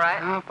heavy, all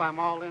right. Now, if I'm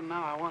all in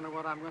now, I wonder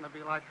what I'm going to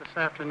be like this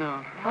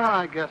afternoon. Well,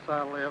 I guess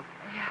I'll live.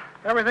 Yeah.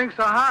 Everything's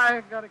so high,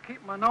 I've got to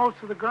keep my nose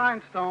to the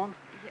grindstone.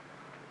 Yeah.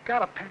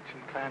 Got a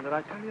pension plan. Did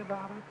I tell you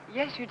about it?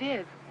 Yes, you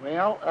did.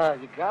 Well,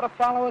 you got to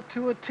follow it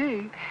to a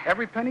T.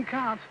 Every penny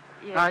counts.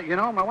 Yes. You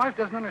know, my wife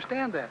doesn't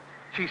understand that.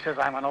 She says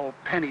I'm an old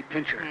penny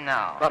pincher.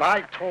 No. But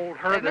I told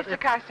her that Mr.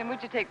 Carson,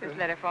 would you take this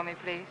letter for me,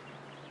 please?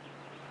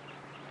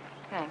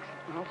 Thanks.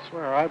 I'll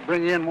swear, I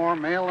bring in more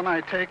mail than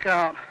I take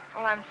out.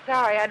 Well, I'm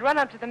sorry. I'd run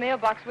up to the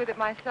mailbox with it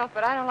myself,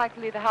 but I don't like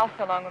to leave the house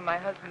so long with my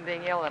husband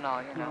being ill and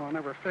all, you know. No, I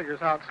never figures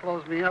how it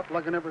slows me up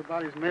lugging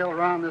everybody's mail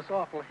around this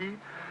awful heat.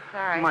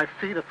 Sorry. My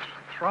feet are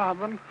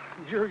throbbing.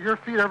 Your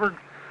feet ever...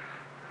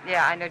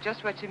 Yeah, I know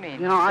just what you mean.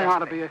 You know, I ought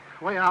to be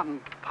way out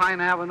in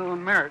Pine Avenue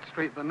and Merritt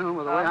Street, but no,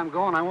 with the way I'm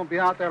going, I won't be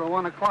out there till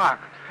 1 o'clock.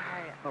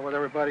 Sorry. Well, with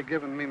everybody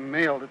giving me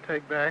mail to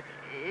take back.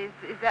 Is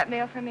that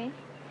mail for me?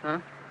 Huh?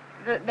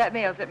 That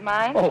mail, is it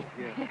mine? Oh,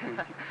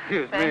 yeah.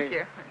 Excuse me. Thank you.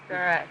 It's all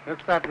right.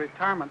 It's that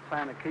retirement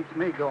plan that keeps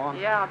me going.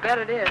 Yeah, I'll bet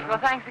it is. Well,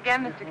 thanks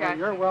again, Mr. Garcia.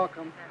 You're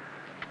welcome.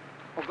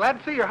 Well, glad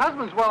to see your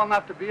husband's well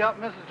enough to be up,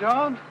 Mrs.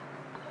 Jones.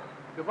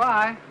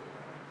 Goodbye.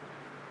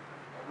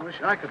 I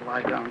wish I could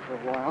lie down for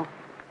a while.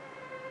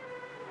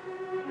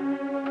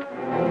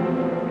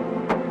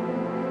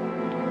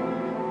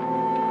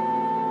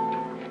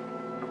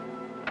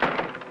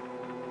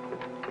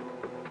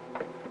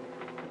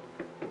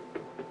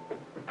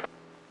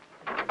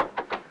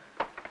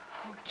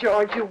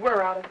 George, you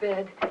were out of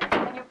bed.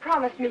 And you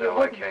promised me you I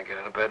wouldn't. can't get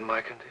into bed in my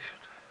condition.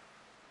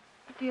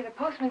 But, dear, the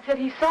postman said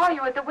he saw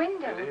you at the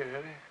window. Did he,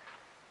 really?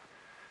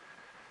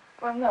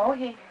 Well, no,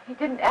 he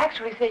didn't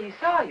actually say he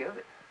saw you.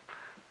 But...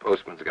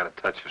 Postman's got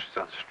a touch of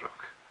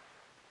sunstroke.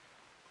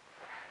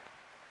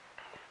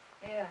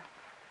 Yeah,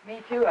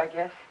 me too, I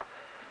guess.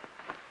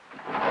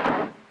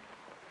 Hot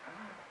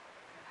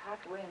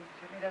wind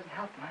certainly doesn't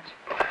help much.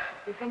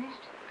 You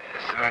finished?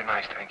 It's very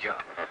nice, thank you.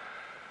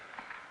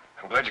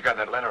 I'm glad you got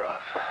that letter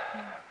off.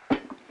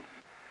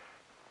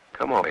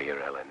 Come over here,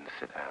 Ellen.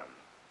 Sit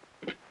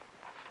down.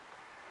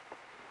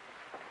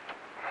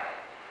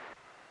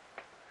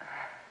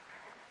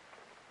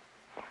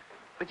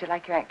 Would you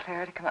like your Aunt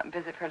Clara to come up and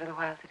visit for a little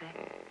while today?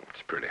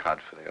 It's pretty hot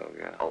for the old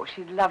gal. Oh,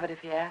 she'd love it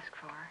if you asked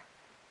for her.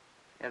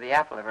 You're the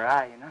apple of her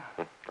eye, you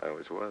know. I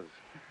always was.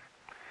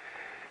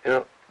 You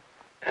know,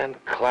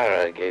 Aunt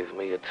Clara gave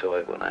me a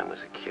toy when I was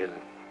a kid.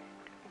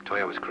 A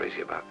toy I was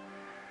crazy about.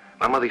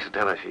 My mother used to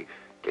tell her she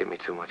gave me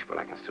too much, but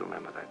I can still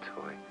remember that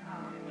toy.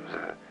 It was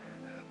a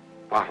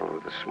bottle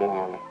with a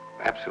small,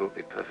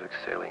 absolutely perfect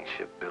sailing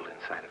ship built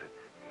inside of it.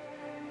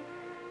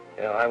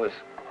 You know, I was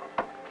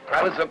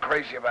so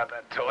crazy about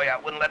that toy, I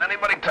wouldn't let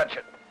anybody touch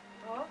it.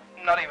 Oh?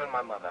 Not even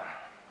my mother.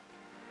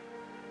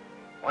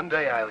 One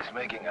day I was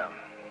making a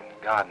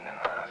garden,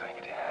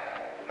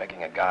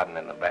 making a garden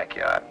in the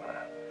backyard.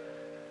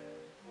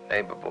 A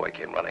neighbor boy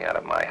came running out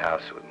of my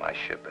house with my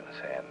ship in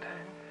his hand.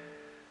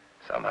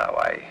 Somehow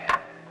I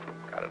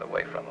got it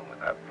away from him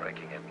without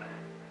breaking it.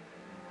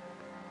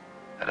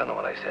 I don't know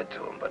what I said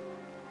to him, but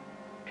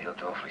he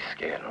looked awfully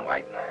scared and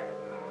white.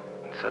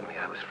 And suddenly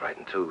I was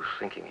frightened too,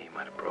 thinking he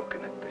might have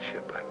broken it, the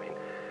ship, I mean.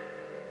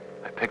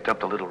 I picked up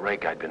the little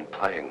rake I'd been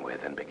playing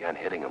with and began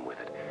hitting him with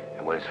it.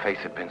 And where his face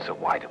had been so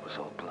white, it was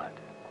all blood.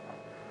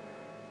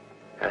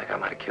 I think I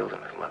might have killed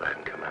him if Mother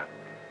hadn't come out.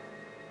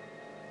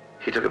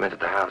 She took him into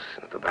the house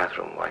and at the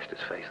bathroom, washed his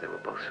face. They were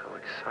both so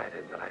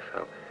excited that I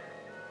felt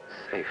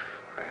safe.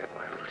 I had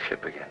my little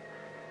ship again.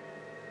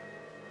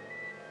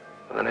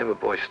 When the neighbor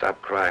boy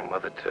stopped crying,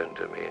 Mother turned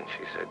to me and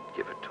she said,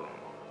 "Give it to him."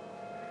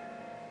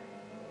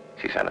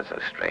 She sounded so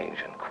strange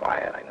and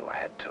quiet, I knew I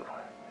had to.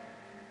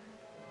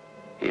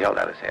 He held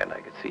out his hand.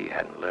 I could see he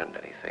hadn't learned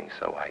anything,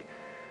 so I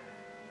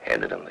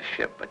handed him the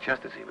ship, but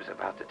just as he was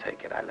about to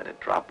take it, I let it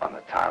drop on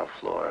the tile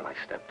floor and I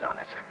stepped on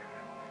it.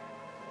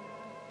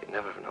 You'd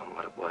never have known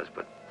what it was,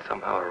 but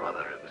somehow or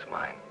other it was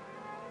mine.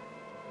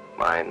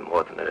 Mine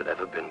more than it had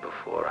ever been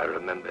before. I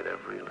remembered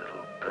every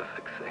little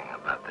perfect thing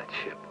about that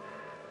ship.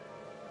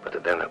 But to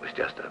them it was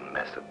just a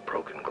mess of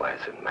broken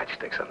glass and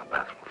matchsticks on the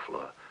bathroom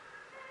floor.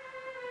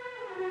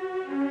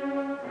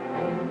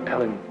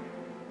 Ellen,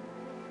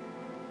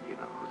 you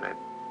know who that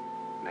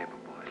neighbor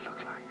boy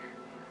looked like?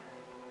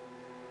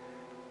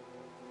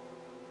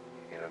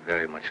 You're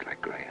very much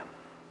like Graham.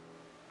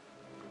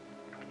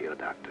 Your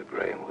Dr.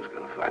 Graham was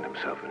going to find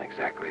himself in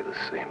exactly the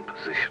same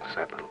position as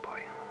that little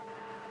boy.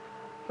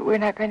 But we're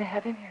not going to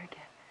have him here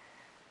again.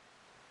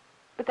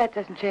 But that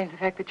doesn't change the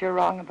fact that you're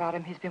wrong about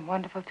him. He's been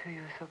wonderful to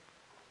you, so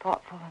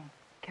thoughtful and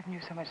given you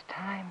so much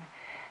time.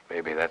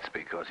 Maybe that's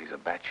because he's a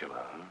bachelor,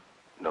 huh?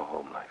 No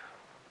home life.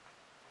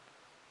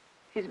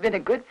 He's been a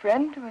good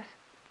friend to us.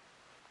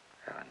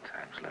 Ellen,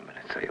 time's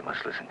limited, so you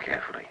must listen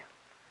carefully.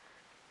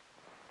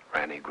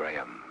 Randy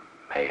Graham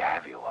may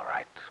have you, all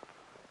right.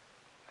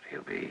 But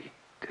he'll be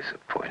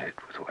disappointed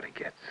with what he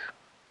gets.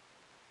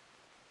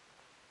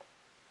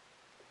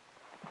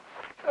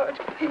 George,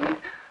 please.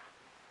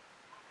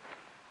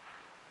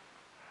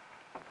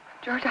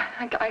 George,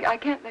 I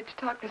can't let you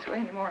talk this way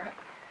anymore.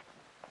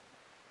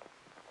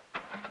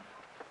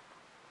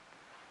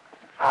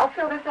 I'll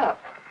fill this up.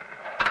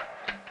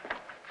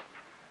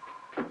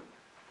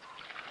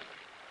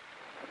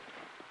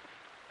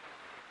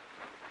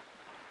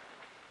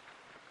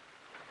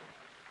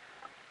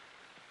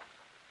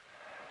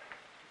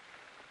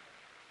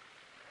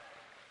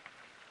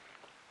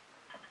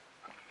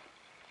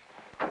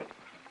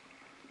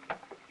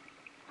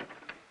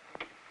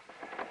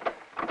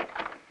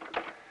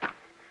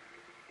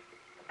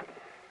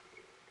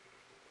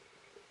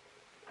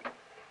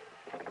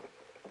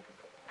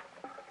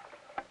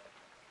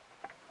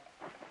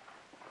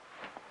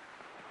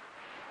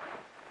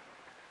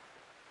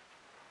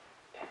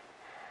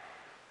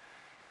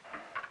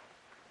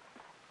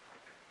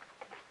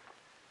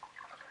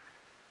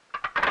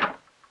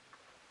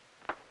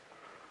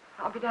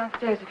 I'll be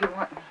downstairs if you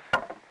want me.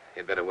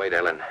 You'd better wait,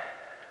 Ellen.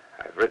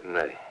 I've written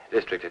the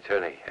district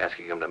attorney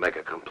asking him to make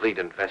a complete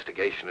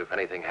investigation if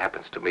anything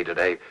happens to me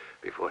today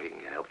before he can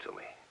get help to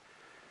me.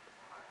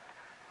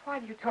 Why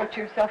do you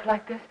torture yourself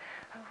like this?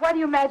 Why do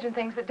you imagine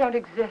things that don't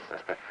exist?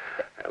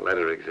 That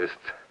letter exists.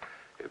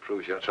 It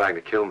proves you're trying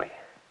to kill me.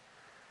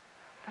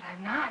 But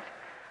I'm not.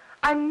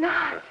 I'm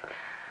not.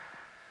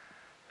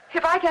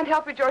 If I can't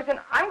help you, George,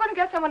 then I'm going to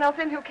get someone else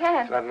in who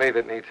can. It's not me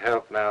that needs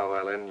help now,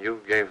 Ellen.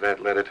 You gave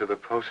that letter to the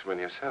postman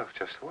yourself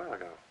just a while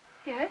ago.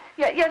 Yes?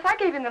 Yes, I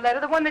gave him the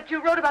letter, the one that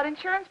you wrote about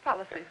insurance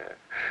policies.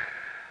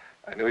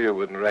 I knew you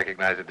wouldn't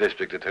recognize a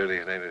district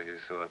attorney's name if you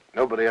saw it.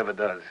 Nobody ever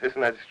does. Isn't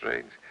that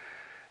strange?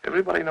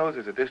 Everybody knows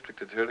he's a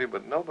district attorney,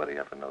 but nobody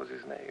ever knows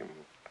his name.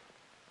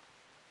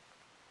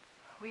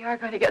 We are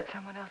going to get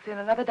someone else in,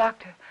 another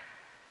doctor,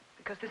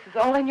 because this is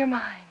all in your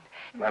mind.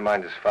 My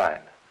mind is fine.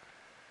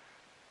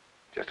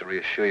 Just to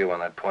reassure you on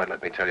that point,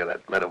 let me tell you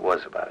that letter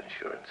was about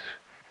insurance.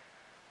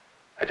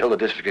 I told the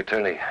district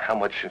attorney how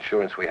much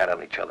insurance we had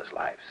on each other's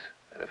lives.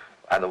 That if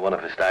either one of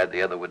us died,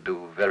 the other would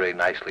do very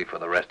nicely for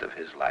the rest of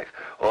his life,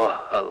 or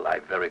her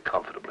life very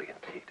comfortably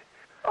indeed.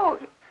 Oh.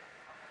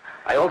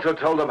 I also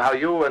told him how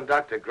you and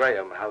Dr.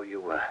 Graham, how you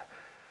were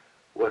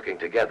working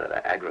together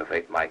to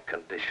aggravate my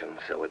condition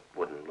so it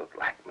wouldn't look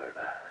like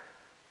murder.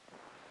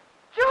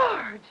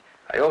 George!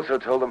 I also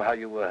told him how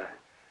you were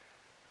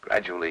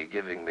gradually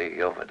giving me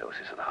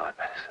overdoses of the heart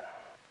medicine.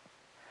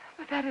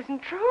 But that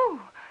isn't true.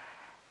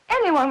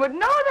 Anyone would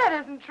know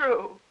that isn't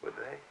true. Would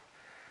they?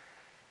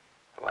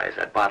 Why is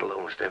that bottle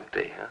almost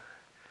empty, huh?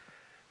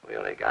 We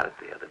only got it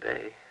the other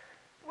day.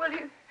 Well,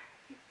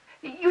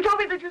 you told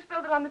me that you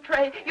spilled it on the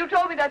tray. You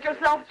told me that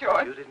yourself,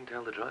 George. You didn't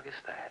tell the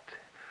druggist that.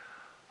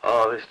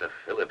 Oh, Mr.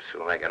 Phillips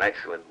will make an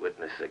excellent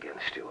witness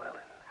against you, Ellen.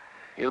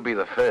 He'll be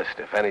the first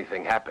if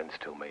anything happens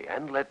to me.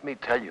 And let me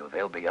tell you,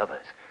 there'll be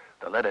others.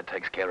 The letter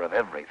takes care of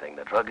everything.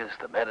 The druggist,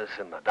 the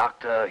medicine, the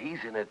doctor,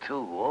 he's in it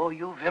too. Oh,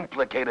 you've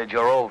implicated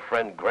your old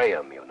friend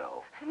Graham, you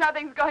know.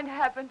 Nothing's going to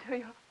happen to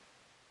you.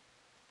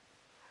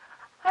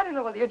 I don't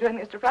know whether you're doing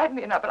this to frighten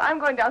me or not, but I'm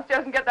going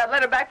downstairs and get that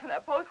letter back from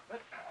that postman.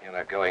 You're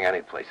not going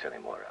anyplace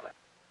anymore, Ellen.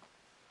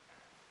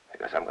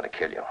 Because I'm going to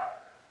kill you.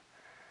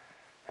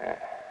 I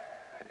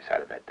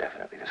decided that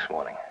definitely this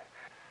morning.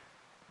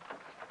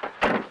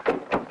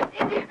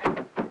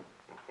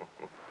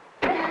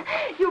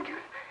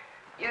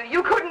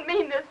 You couldn't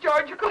mean this,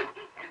 George. You couldn't.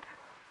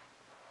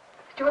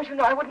 George, you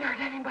know I wouldn't hurt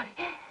anybody.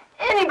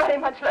 Anybody,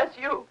 much less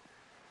you.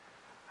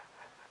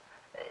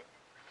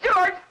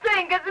 George,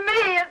 think, it's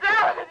me, it's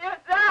Ellen,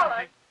 it's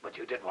Ellen. But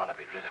you did want to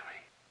be rid of me.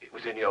 It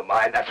was in your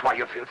mind. That's why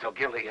you feel so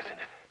guilty, isn't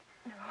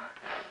it? No.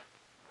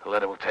 The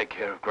letter will take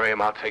care of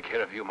Graham. I'll take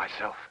care of you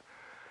myself.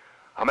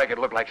 I'll make it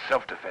look like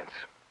self-defense.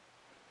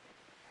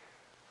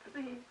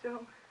 Please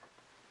don't.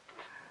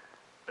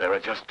 There are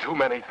just too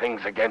many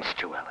things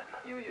against you, Ellen.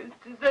 You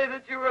used to say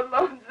that you were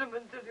lonesome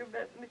until you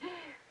met me.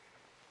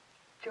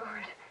 George.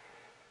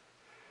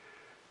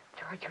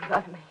 George, you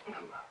love me.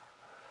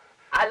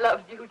 I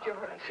loved you,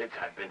 George. And since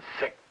I've been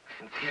sick,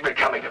 since he's been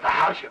coming to the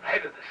house, you've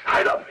hated the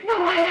sight of me.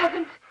 No, I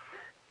haven't.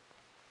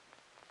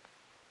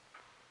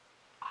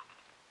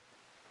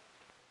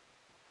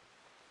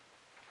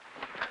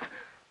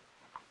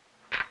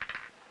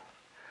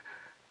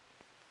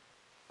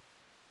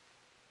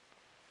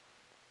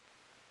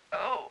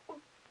 Oh.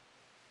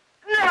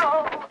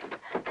 No.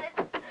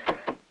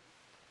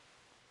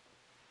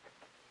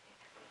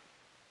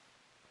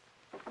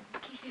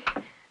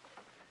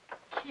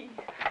 Key.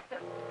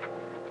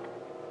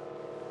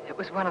 It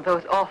was one of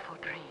those awful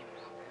dreams.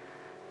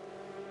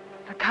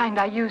 The kind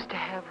I used to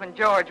have when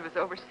George was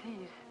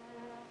overseas.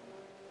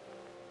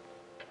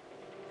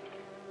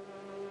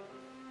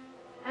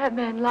 That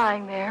man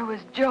lying there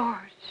was George,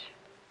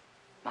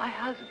 my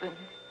husband.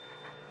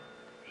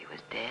 He was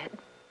dead.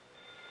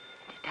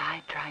 He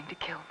died trying to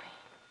kill me.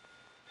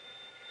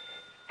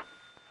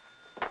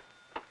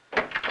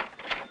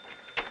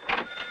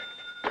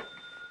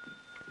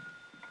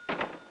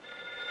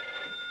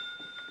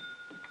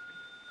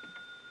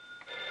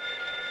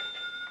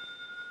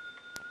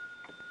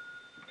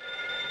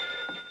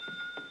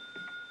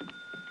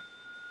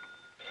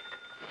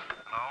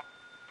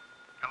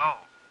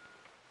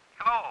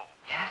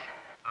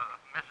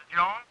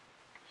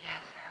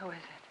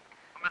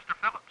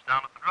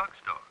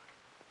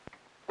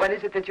 What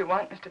is it that you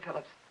want, Mr.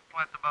 Phillips?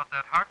 Well, it's about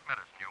that heart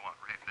medicine you want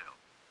refilled.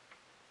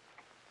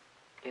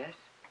 Yes?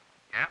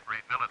 Can't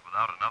refill it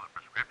without another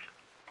prescription.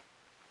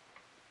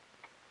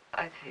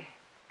 I see.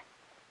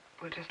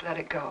 We'll just let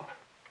it go.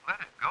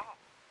 Let it go?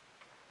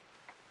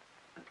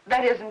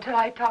 That is, until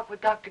I talk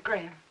with Dr.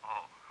 Graham.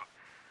 Oh.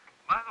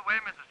 By the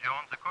way, Mrs.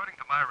 Jones, according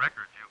to my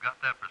records, you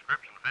got that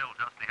prescription filled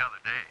just the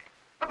other day.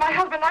 But my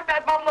husband knocked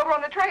that bottle over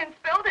on the tray and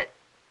spilled it.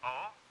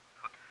 Oh?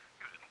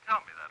 You didn't tell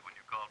me that when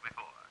you called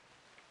before.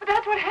 But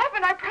that's what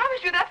happened. I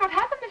promise you that's what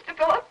happened, Mr.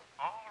 Phillips.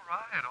 All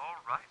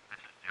right,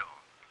 Mrs.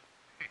 Jones.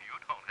 You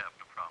don't have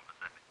to promise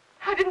anything.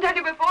 I didn't tell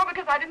you before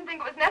because I didn't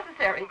think it was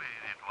necessary. Well,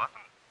 it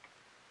wasn't.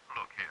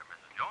 Look here,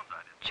 Mrs. Jones,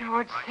 I didn't...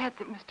 George said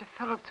that Mr.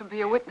 Phillips would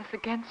be a witness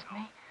against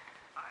me.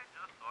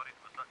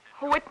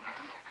 A witness.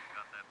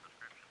 Got that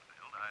prescription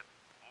filled. I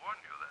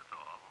warned you, that's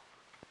all.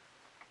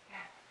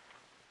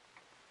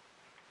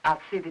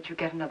 I'll see that you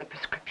get another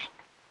prescription.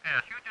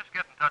 Yes, you just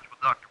get in touch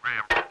with Dr.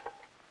 Graham.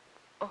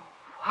 Oh,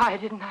 why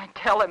didn't I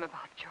tell him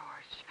about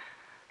George?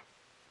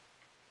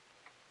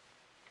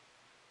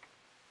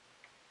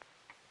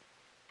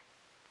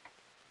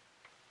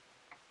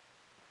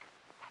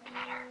 That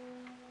letter.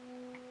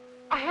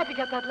 I had to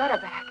get that letter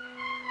back.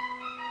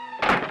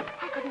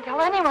 I couldn't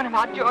tell anyone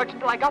about George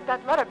until I got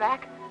that letter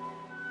back.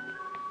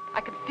 I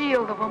could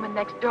feel the woman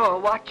next door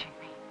watching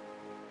me.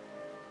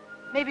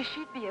 Maybe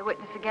she'd be a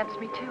witness against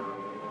me, too.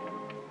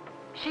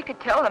 She could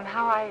tell them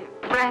how I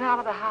ran out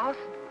of the house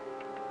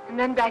and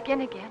then back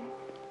in again.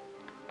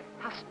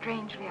 How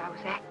strangely I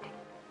was acting.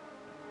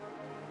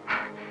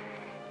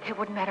 It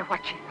wouldn't matter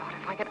what she thought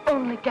if I could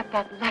only get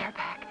that letter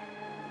back.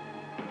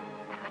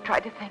 I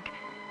tried to think,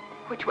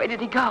 which way did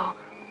he go?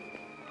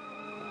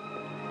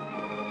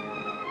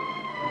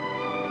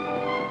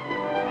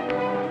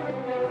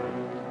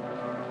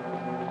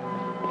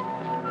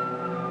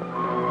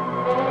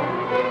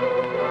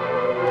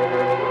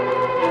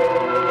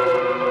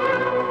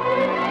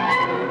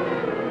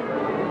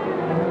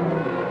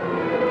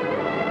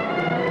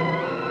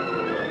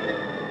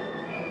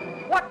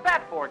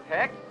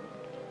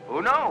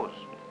 Who knows?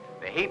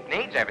 The heap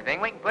needs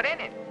everything we can put in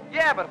it.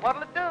 Yeah, but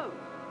what'll it do?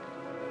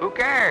 Who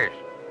cares?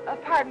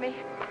 Pardon me.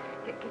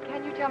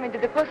 Can you tell me,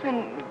 did the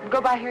postman go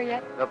by here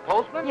yet? The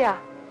postman? Yeah.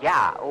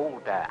 Yeah,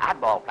 old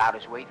Oddball plowed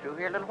his way through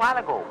here a little while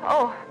ago.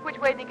 Oh, which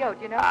way did he go,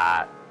 do you know?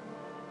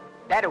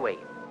 That away.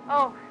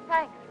 Oh,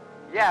 thanks.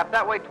 Yeah, up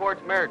that way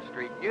towards Merritt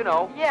Street, you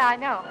know. Yeah, I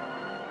know.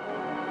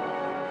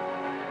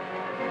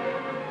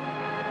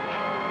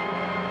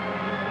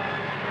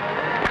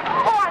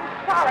 Oh,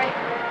 I'm sorry.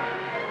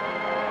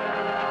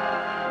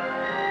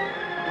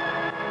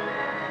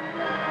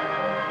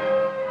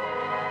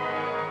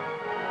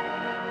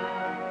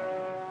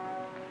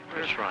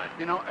 That's right.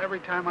 You know, every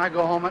time I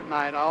go home at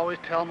night, I always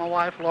tell my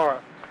wife,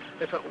 Laura,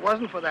 if it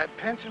wasn't for that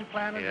pension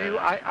plan of you,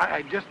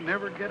 I just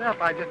never get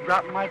up. I just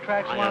drop in my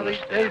tracks one of these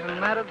days,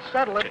 and that'd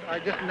settle it. I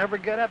just never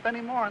get up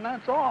anymore, and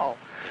that's all.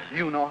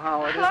 You know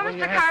how it is. Hello, when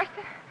you Mr. have...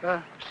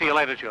 Carson. See you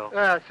later,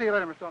 Joe. See you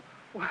later, Mr. Stone.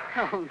 Well,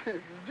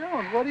 Mrs.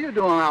 Jones, what are you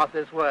doing out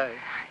this way?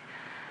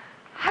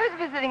 I was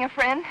visiting a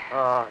friend.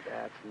 Oh,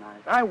 that's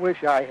nice. I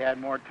wish I had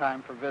more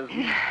time for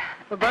visiting.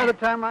 But by the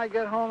time I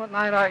get home at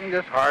night, I can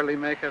just hardly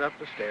make it up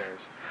the stairs.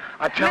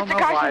 I tell Mr. my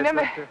Carson,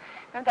 wife...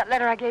 remember that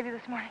letter I gave you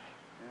this morning?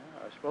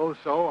 Yeah, I suppose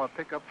so. I'll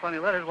pick up plenty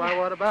of letters. Why,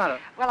 what about it?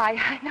 Well,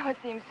 I know it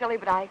seems silly,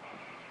 but I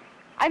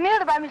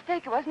mailed it by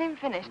mistake. It wasn't even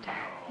finished. No.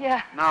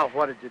 Yeah. Now,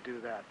 what did you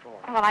do that for?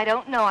 Well, I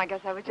don't know. I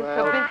guess I was just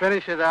so busy.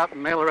 Finish it up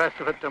and mail the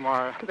rest of it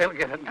tomorrow. They'll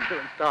get it in 2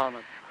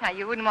 installments. Now,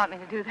 you wouldn't want me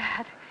to do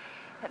that.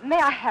 May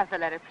I have the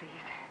letter, please?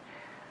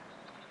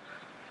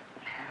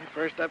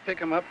 First, I pick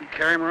them up and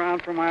carry them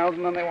around for miles,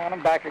 and then they want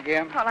them back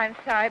again. Well, I'm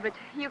sorry, but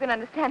you can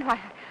understand why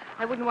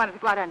I wouldn't want it to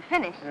go out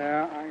unfinished.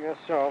 Yeah, I guess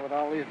so, but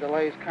all these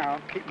delays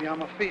count. Keep me on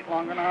my feet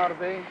longer than I ought to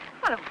be.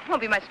 Well, it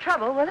won't be much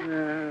trouble, will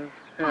it?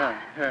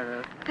 Yeah, here it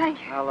is.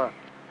 Thank you. Now, look,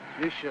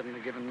 you shouldn't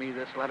have given me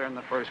this letter in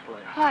the first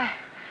place. Why?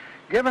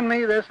 Giving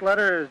me this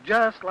letter is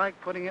just like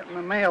putting it in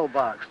the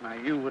mailbox. Now,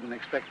 you wouldn't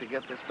expect to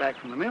get this back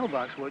from the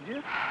mailbox, would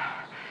you?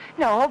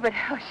 No, but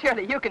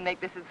surely you can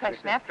make this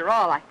impression. After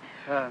all,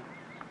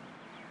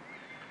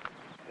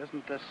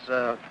 Isn't this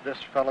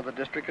fellow the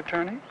district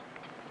attorney?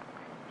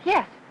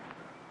 Yes.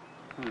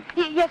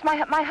 Yes,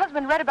 my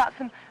husband read about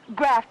some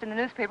graft in the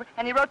newspaper,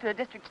 and he wrote to the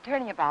district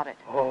attorney about it.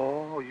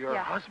 Oh, your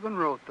Yeah. husband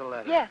wrote the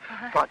letter? Yes.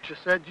 Thought you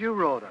said you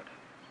wrote it.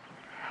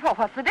 Well,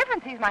 what's the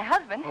difference? He's my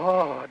husband.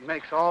 Oh, it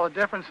makes all the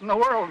difference in the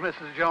world,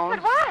 Mrs. Jones.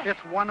 But why?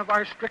 It's one of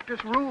our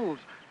strictest rules.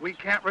 We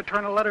can't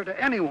return a letter to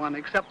anyone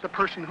except the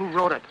person who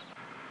wrote it.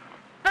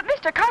 But,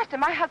 Mr. Carson,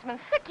 my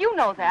husband's sick. You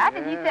know that,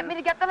 and he sent me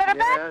to get the letter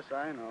back. Yes,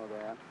 I know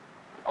that.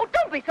 Oh,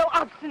 don't be so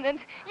obstinate.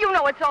 You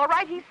know it's all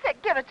right. He's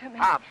sick. Give it to me.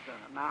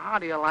 Obstinate. Now, how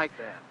do you like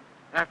that?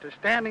 After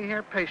standing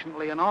here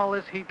patiently and all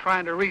this heat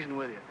trying to reason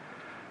with you,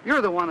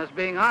 you're the one that's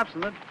being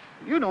obstinate.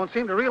 You don't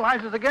seem to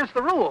realize it's against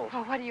the rules.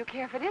 Well, what do you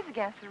care if it is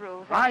against the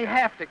rules? I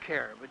have to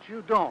care, but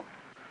you don't.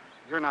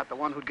 You're not the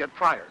one who'd get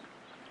fired.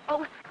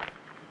 Oh,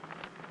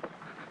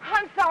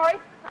 I'm sorry.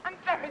 I'm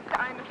very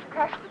sorry, Mr.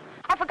 Carson.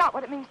 I forgot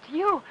what it means to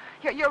you,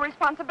 your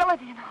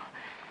responsibility and all.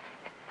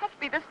 It must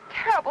be this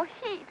terrible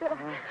heat.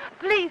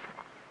 Please,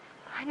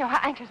 I know how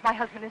anxious my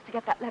husband is to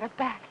get that letter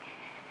back.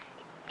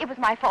 It was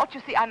my fault.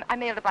 You see, I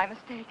mailed it by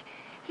mistake.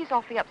 He's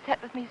awfully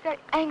upset with me. He's very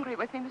angry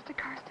with me, Mr.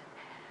 Carson.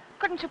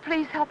 Couldn't you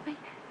please help me?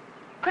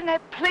 Couldn't I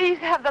please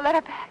have the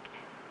letter back?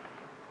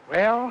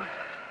 Well,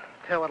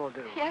 tell you what I'll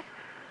do. Yes?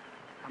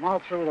 I'm all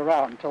through the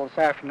route until this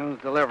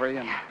afternoon's delivery,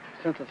 and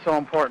since it's so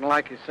important,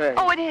 like you say...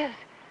 Oh, it is.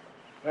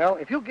 Well,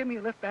 if you'll give me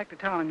a lift back to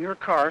town in your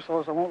car so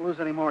as I won't lose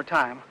any more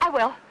time... I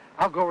will.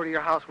 I'll go over to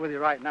your house with you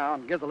right now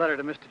and give the letter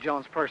to Mr.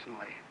 Jones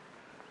personally.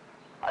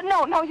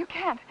 No, you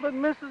can't. But,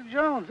 Mrs.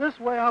 Jones, this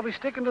way I'll be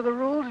sticking to the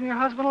rules and your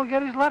husband will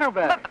get his letter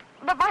back.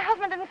 But my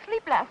husband didn't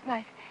sleep last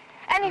night.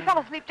 Annie fell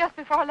asleep just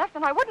before I left,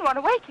 and I wouldn't want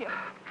to wake him.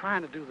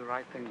 Trying to do the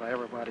right thing by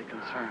everybody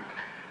concerned.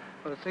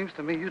 But it seems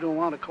to me you don't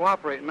want to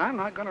cooperate, and I'm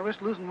not going to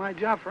risk losing my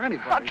job for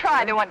anybody. I'll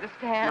try to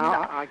understand. No,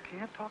 I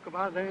can't talk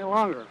about it any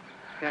longer.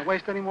 Can't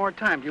waste any more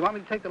time. Do you want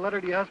me to take the letter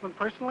to your husband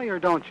personally, or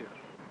don't you?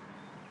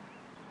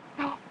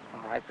 No.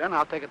 All right, then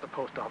I'll take it to the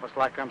post office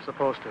like I'm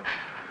supposed to.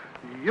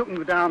 You can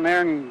go down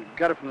there and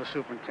get it from the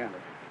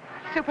superintendent.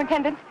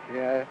 Superintendent?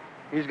 Yeah,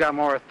 he's got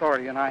more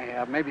authority than I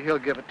have. Maybe he'll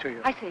give it to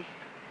you. I see.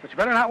 But you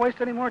better not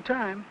waste any more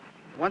time.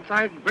 Once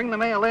I bring the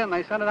mail in,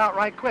 they send it out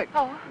right quick.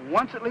 Oh.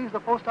 Once it leaves the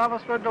post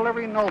office for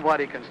delivery,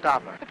 nobody can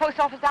stop it. The post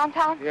office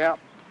downtown? Yeah.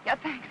 Yeah,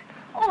 thanks.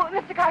 Oh,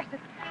 Mr. Carson,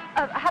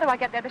 how do I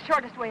get there? The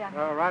shortest way on.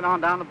 Right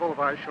on down the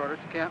boulevard,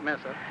 shortest. You can't miss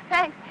it.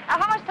 Thanks. How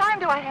much time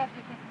do I have, do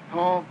you think?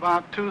 Oh,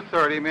 about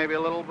 2:30, maybe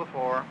a little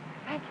before.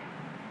 Thank you.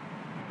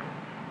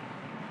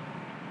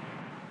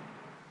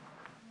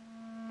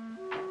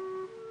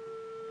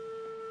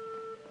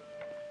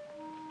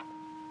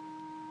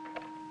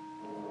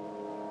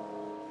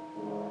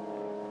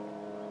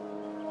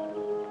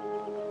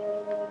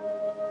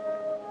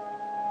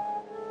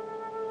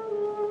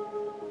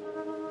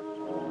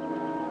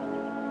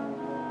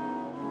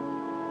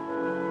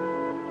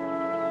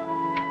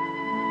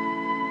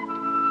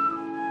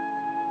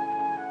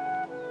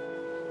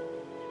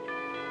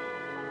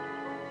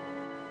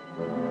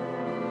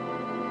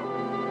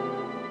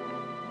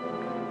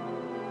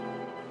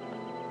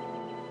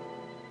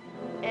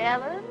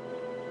 Ellen?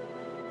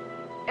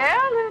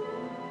 Ellen?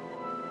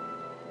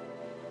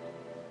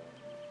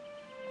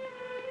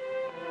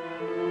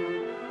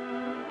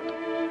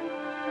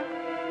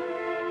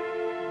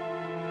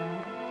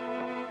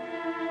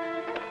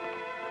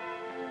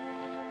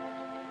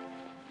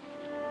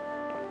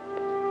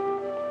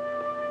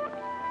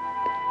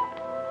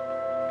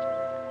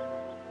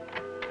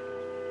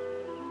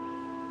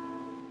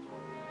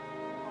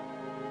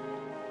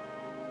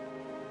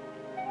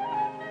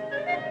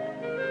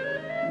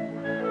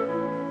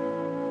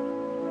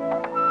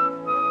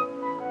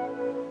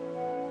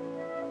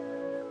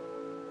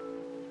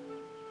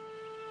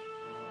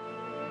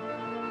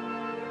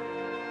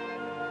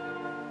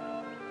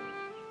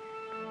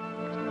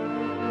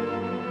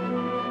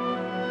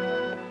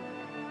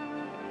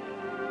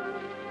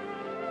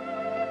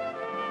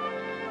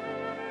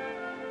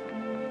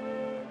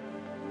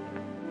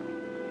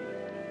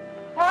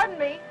 Pardon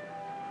me.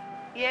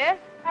 Yes?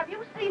 Have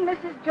you seen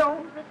Mrs.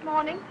 Jones this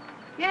morning?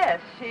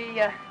 Yes,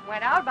 she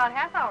went out about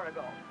half hour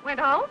ago. Went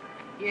out?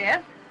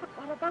 Yes. But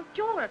what about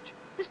George?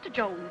 Mr.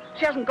 Jones.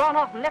 She hasn't gone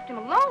off and left him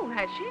alone,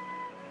 has she?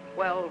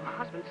 Well, her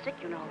husband's sick,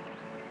 you know.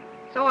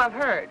 So I've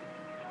heard.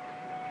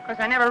 Of course,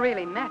 I never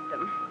really met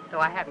them, though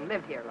I haven't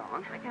lived here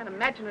long. I can't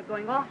imagine it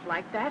going off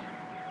like that.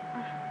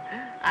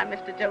 I'm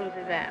Mr.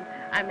 Jones's aunt.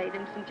 I made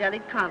him some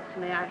jellied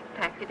consomme. I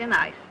packed it in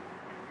ice.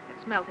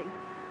 It's melting.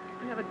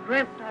 I never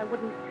dreamt I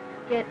wouldn't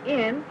get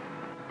in.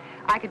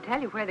 I could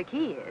tell you where the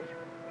key is.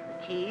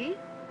 The key?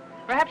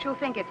 Perhaps you'll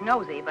think it's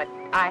nosy, but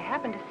I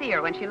happened to see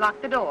her when she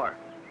locked the door.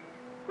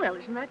 Well,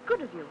 isn't that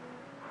good of you?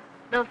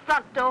 The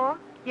front door?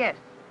 Yes,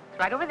 it's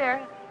right over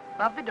there,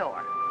 above the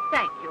door.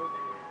 Thank you.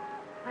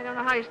 I don't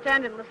know how you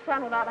stand in the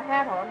sun without a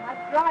hat on.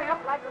 I'd dry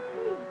up like a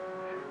pea.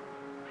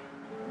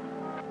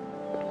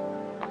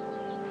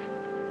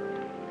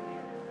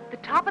 The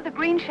top of the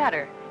green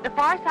shutter, the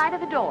far side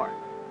of the door.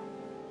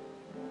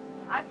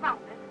 I found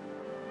it.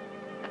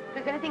 If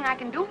there's anything I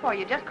can do for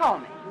you, just call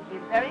me.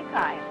 You're very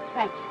kind.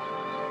 Thank you.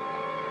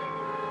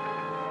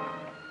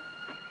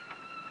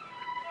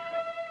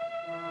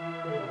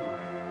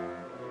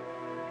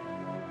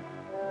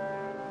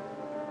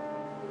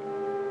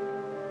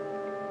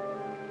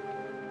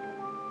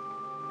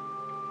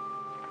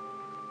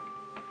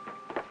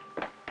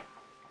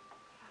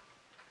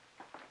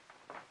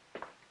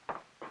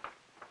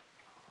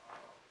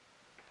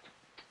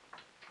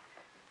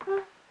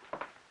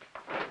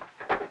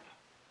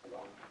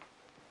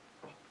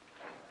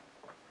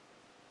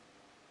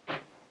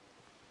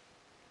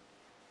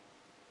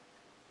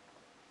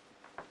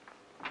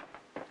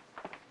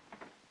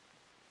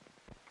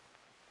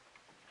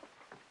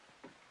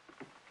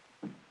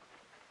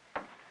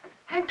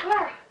 Aunt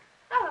Clara.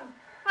 Ellen,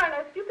 how on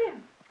earth have you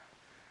been?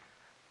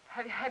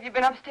 Have you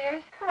been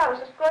upstairs? Well, I was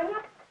just going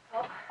up.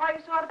 Oh, why are you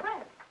so out of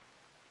breath?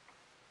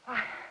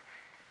 Why,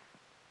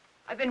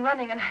 I've been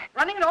running and...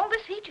 Running in all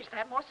this heat, you should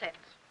have more sense.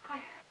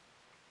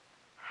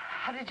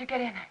 How did you get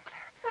in, Aunt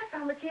Clara? I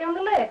found the key on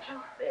the ledge.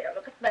 There,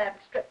 look at that.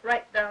 It stripped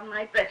right down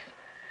my dress.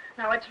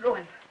 Now it's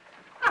ruined.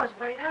 I was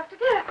worried half to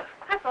death.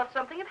 I thought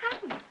something had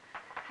happened.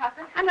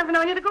 Happened? I've never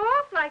known you to go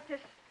off like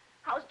this.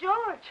 How's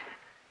George?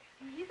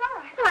 He's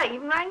all right. Well, I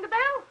even rang the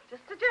bell.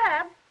 Just a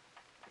jab.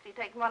 Is he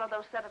taking one of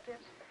those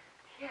sedatives?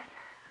 Yes.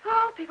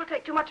 Oh, people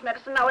take too much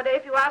medicine nowadays,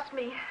 if you ask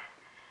me.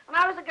 When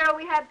I was a girl,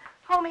 we had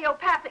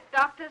homeopathic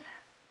doctors.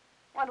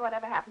 Wonder what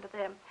ever happened to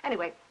them.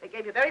 Anyway, they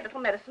gave you very little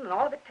medicine, and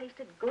all of it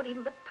tasted good,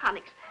 even the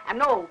tonics. And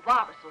no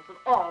barbitals at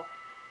all.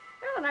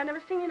 Well, and I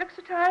never seen you look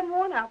so tired and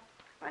worn out.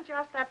 Why don't you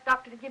ask that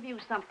doctor to give you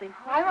something?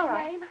 I'm all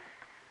right.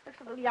 Looks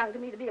a little young to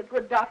me to be a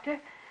good doctor.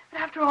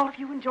 But after all, if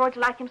you and George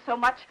like him so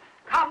much,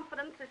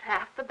 confidence is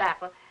half the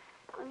battle.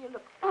 And you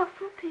look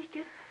awful peaked.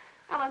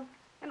 Ellen,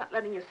 you're not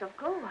letting yourself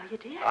go, are you,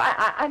 dear?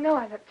 Oh, I know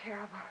I look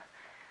terrible.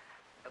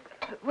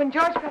 When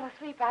George fell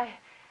asleep, I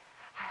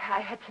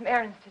had some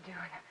errands to do,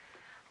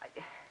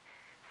 and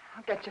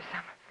I'll get you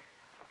some.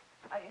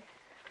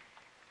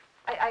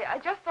 I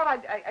just thought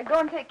I'd go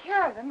and take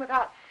care of them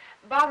without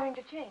bothering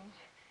to change.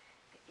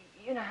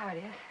 You know how it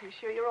is. You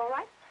sure you're all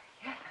right?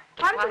 Yes.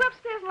 Why don't you go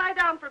upstairs and lie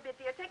down for a bit,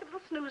 dear? Take a little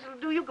snooze. It'll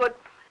do you good.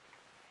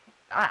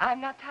 I'm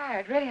not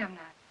tired. Really, I'm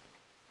not.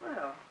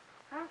 Well,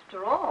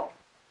 after all.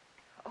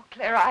 Oh,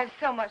 Clara, I have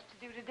so much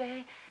to do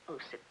today. Oh,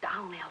 sit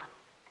down, Ellen.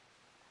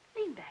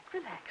 Lean back.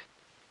 Relax.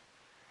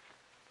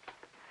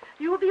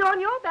 You'll be on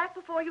your back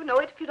before you know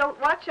it if you don't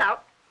watch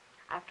out.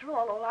 After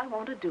all I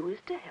want to do is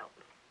to help.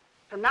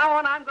 From now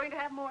on, I'm going to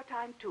have more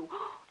time, too.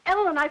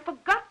 Ellen, I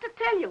forgot to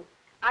tell you.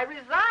 I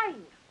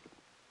resigned.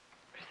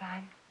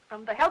 Resign?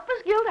 From the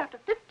Helpers Guild after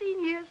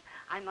 15 years.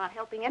 I'm not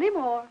helping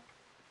anymore.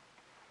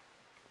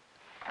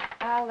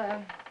 I'll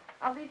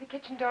leave the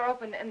kitchen door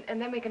open,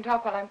 and then we can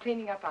talk while I'm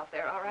cleaning up out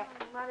there, all right?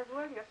 Oh, might as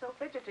well. You're so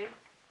fidgety.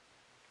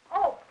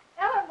 Oh,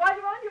 Ellen, while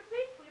you're on your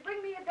feet, will you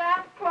bring me a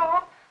damp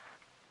cloth?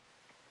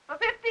 For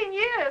 15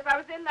 years, I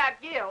was in that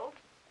guild.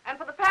 And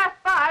for the past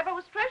 5, I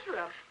was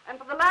treasurer. And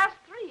for the last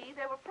 3,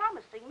 they were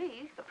promising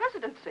me the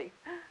presidency.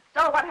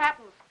 So what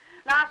happens?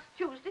 Last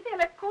Tuesday, they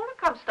let Cora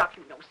Comstock.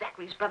 You know,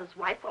 Zachary's brother's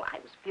wife. Well, I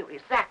was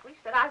furious. Zachary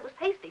said I was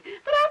hasty.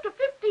 But after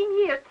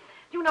 15 years,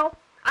 you know,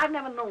 I've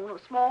never known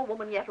a small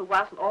woman yet who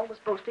wasn't always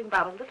boasting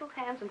about her little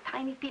hands and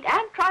tiny feet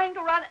and trying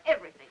to run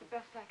everything. The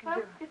best I can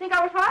do. You think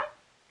I was right?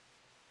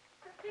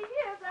 15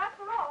 years,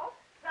 after all.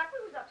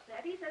 Zachary was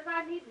upset. He says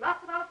I need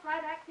lots of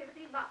outside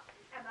activity, lots.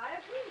 And I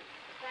agree.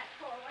 That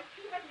Cora,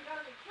 she hasn't got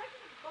a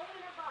reflection of gold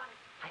in her body.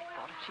 I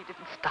thought if she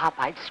didn't stop,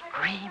 I'd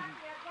scream.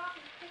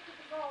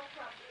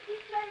 He's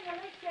playing a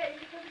late game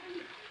because of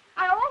me.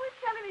 I always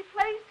tell him he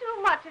plays too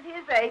much at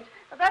his age.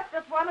 But that's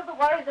just one of the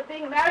worries of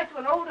being married to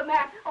an older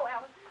man. Oh,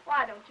 Alan,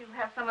 why don't you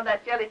have some of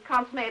that jellied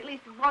consomme? At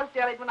least it was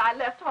jellied when I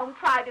left home.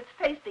 Tried. It's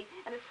tasty,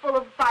 and it's full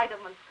of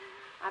vitamins.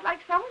 I'd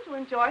like someone to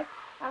enjoy.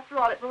 After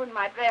all, it ruined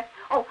my dress.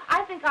 Oh,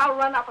 I think I'll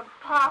run up and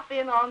pop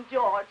in on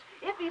George.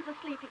 If he's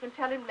asleep, you can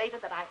tell him later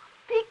that I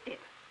peeked him.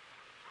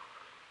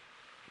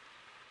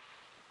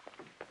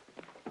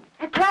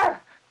 Hey, Clara!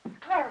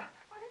 Clara!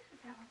 What is it,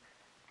 Ellen?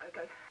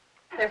 Okay.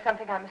 There's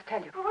something I must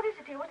tell you. Oh, what is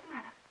it, dear? What's the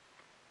matter?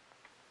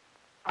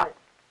 Are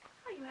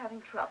you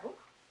having trouble?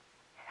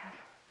 Yes.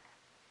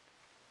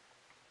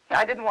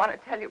 I didn't want to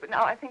tell you, but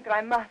now I think that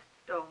I must.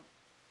 Don't.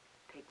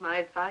 Take my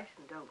advice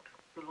and don't.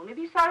 You'll only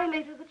be sorry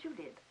later that you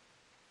did.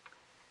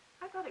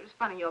 I thought it was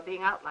funny your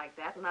being out like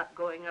that and not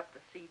going up to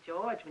see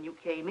George when you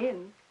came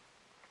in.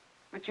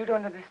 But you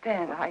don't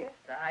understand. Yes,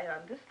 I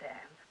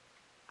understand.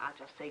 I'll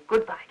just say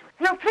goodbye to it.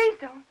 No, please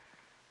don't.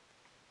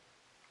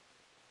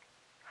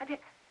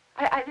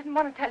 I didn't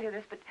want to tell you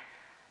this, but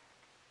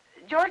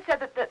George said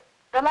that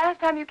the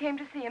last time you came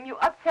to see him, you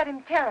upset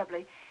him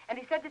terribly. And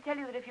he said to tell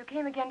you that if you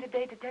came again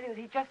today, to tell you that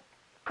he just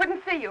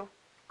couldn't see you.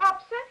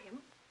 Upset him?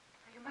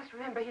 You must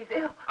remember he's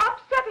ill.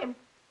 Upset him?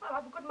 Well,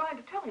 I've a good mind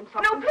to tell him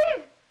something. No,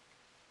 please!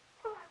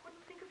 Well, I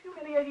wouldn't think of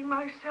humiliating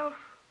myself.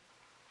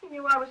 He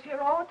knew I was here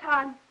all the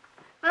time.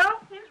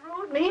 Well, he's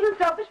rude, mean, and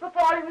selfish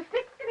before he was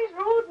sick, and he's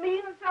rude,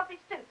 mean, and selfish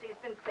since he's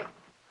been sick.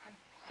 I'm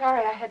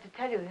sorry I had to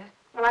tell you this.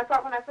 Well, I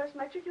thought when I first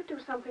met you, you'd do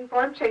something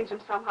for him, change him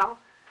somehow.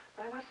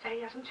 But I must say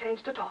he hasn't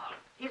changed at all.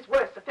 He's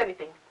worse, if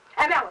anything.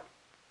 And Ellen,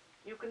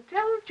 you can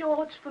tell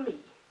George for me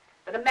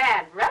that a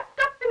man wrapped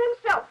up in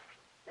himself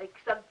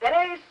makes a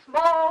very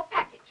small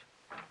package.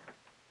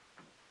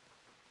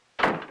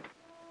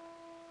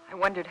 I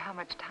wondered how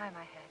much time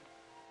I had.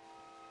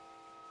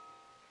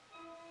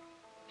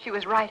 She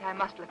was right. I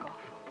must look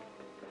awful.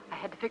 I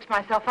had to fix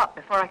myself up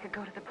before I could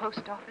go to the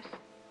post office.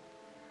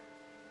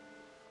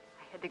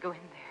 I had to go in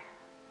there.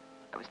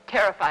 I was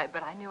terrified,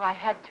 but I knew I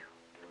had to.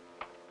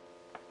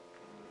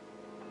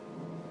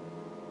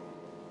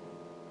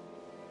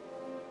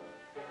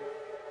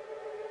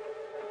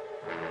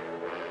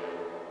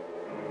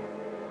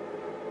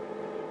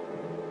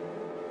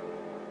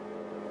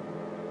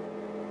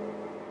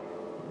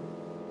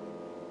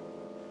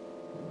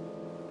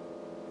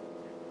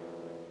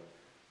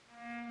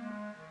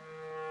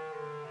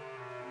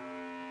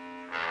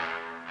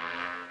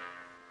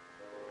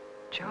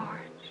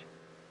 George,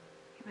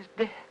 he was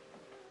dead.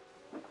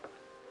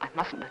 I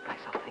mustn't let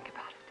myself think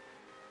about it.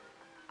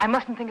 I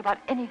mustn't think about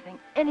anything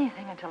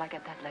until I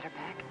get that letter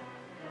back.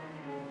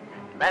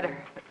 That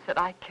letter that said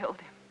I killed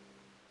him.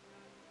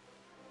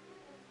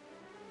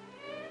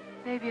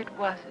 Maybe it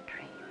was a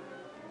dream.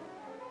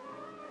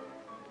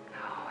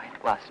 No,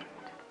 it wasn't.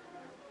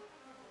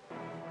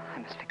 I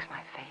must fix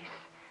my face.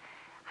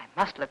 I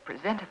must look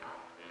presentable.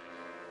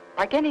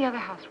 Like any other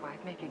housewife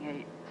making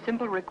a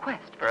simple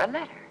request for a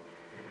letter.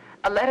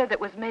 A letter that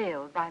was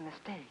mailed by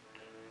mistake.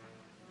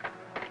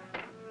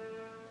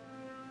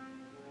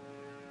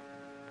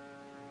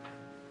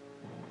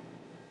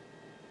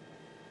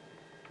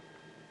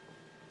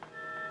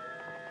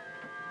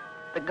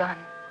 The gun.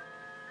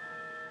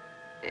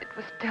 It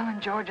was still in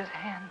George's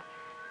hand.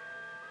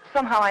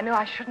 Somehow I knew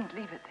I shouldn't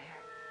leave it there.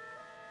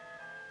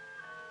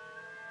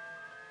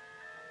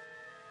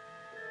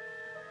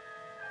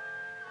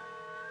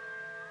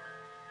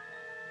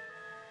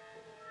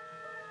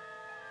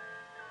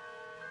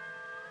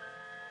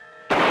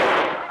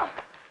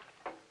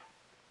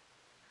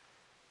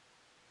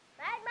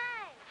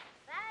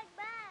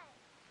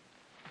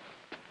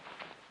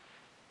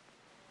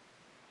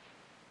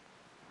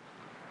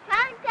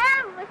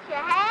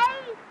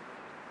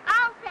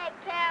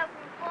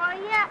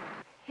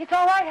 It's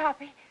all right,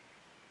 Hoppy.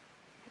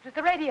 It was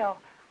the radio.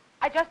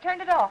 I just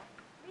turned it off.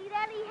 Need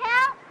any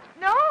help?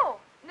 No,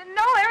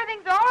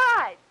 everything's all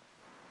right.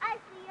 I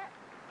see it.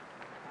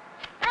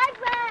 Bang,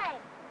 bang!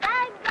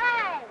 Bang,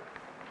 bang!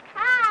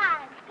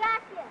 Hi,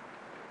 gotcha.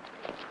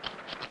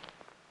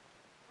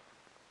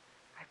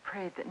 I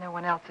prayed that no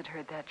one else had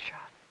heard that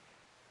shot.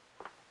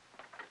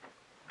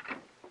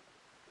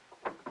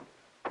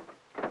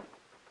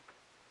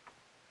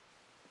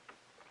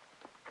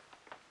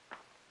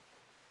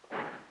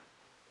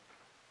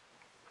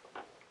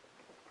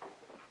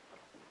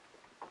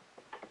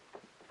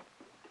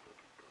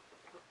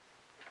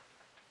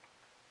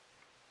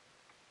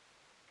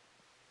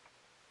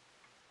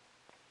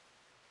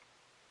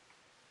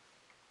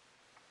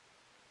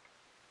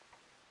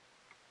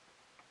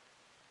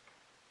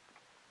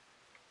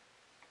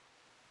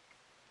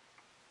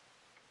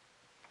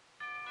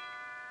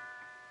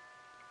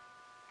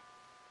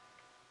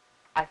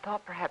 I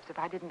thought perhaps if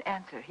I didn't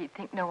answer, he'd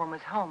think no one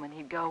was home and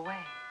he'd go away.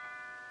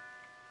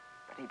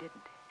 But he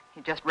didn't.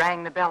 He just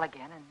rang the bell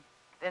again and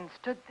then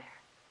stood there.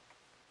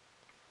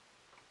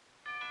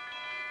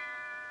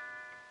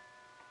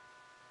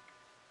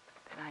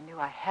 Then I knew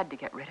I had to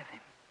get rid of him.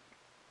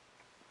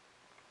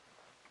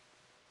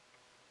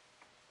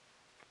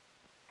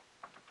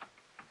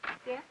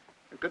 Yes?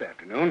 Good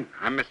afternoon.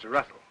 I'm Mr.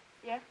 Russell.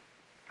 Yes?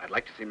 I'd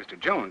like to see Mr.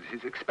 Jones.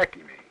 He's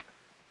expecting me.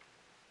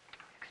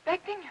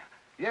 Expecting?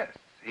 Yes.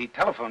 He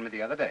telephoned me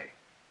the other day.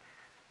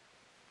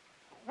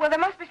 Well, there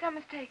must be some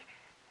mistake.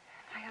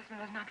 My husband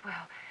is not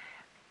well.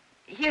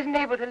 He isn't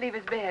able to leave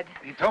his bed.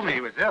 He told me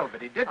he was ill,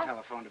 but he did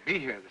telephone to be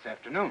here this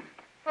afternoon.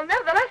 Well,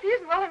 nevertheless, he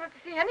isn't well enough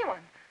to see anyone.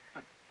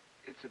 But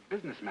it's a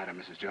business matter,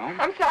 Mrs. Jones.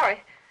 I'm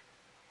sorry.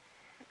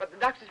 But the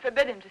doctors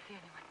forbid him to see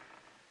anyone.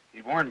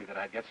 He warned me that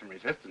I'd get some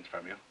resistance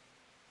from you.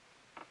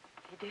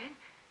 He did?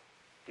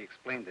 He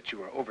explained that you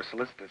were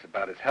over-solicitous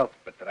about his health,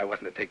 but that I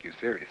wasn't to take you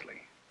seriously.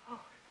 Oh.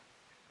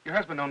 Your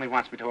husband only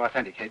wants me to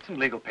authenticate some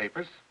legal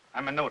papers.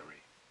 I'm a notary.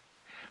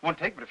 Won't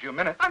take but a few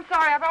minutes. I'm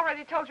sorry. I've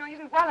already told you he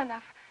isn't well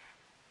enough.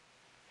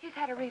 He's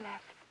had a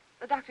relapse.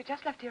 The doctor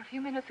just left here a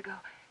few minutes ago.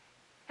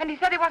 And he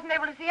said he wasn't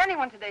able to see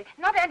anyone today.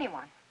 Not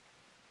anyone.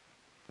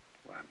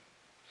 Well, I'm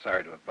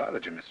sorry to have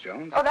bothered you, Miss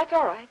Jones. Oh, that's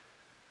all right.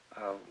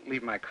 I'll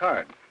leave my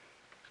card.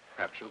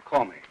 Perhaps you'll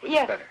call me.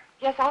 Yes. Better.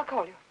 Yes, I'll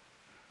call you.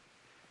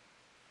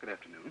 Good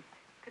afternoon.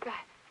 Goodbye.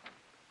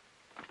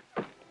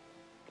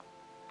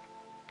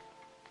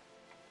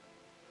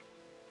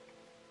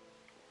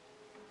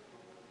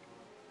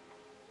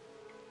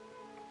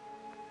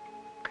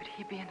 Could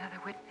he be another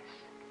witness?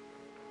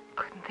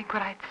 Couldn't think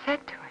what I'd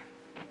said to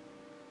him.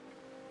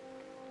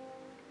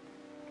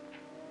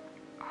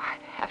 Oh,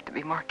 I'd have to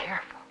be more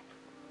careful.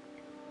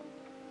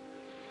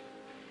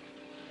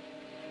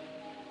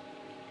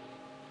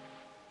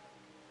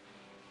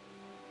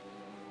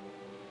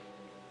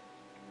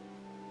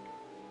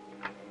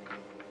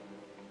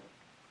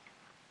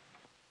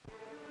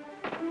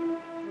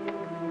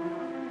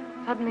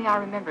 Suddenly I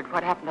remembered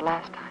what happened the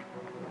last time.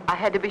 I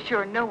had to be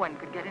sure no one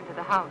could get into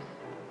the house.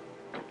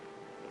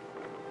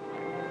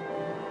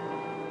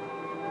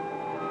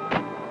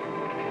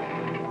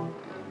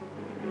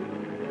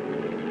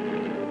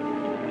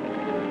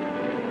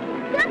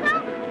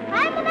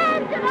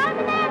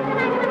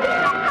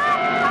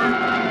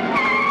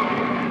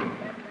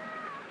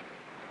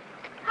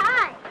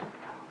 Hi.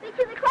 Been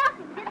to the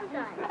crossing, didn't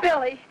I?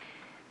 Billy,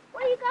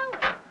 Where are you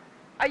going?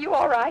 are you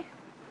all right?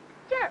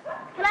 Sure.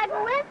 Can I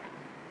go with?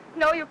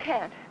 No, you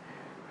can't.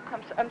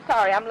 I'm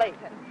sorry, I'm late.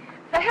 And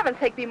for heaven's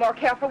sake, be more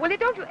careful, will you?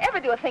 Don't you ever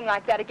do a thing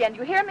like that again. Do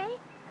you hear me?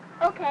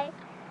 Okay.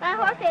 My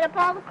horse ate up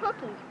all the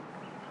cookies.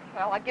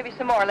 Well, I'll give you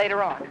some more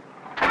later on.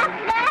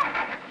 After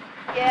that?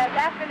 Yes,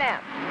 after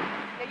nap.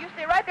 Now, you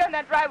stay right there in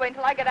that driveway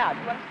until I get out.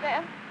 You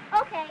understand?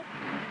 Okay.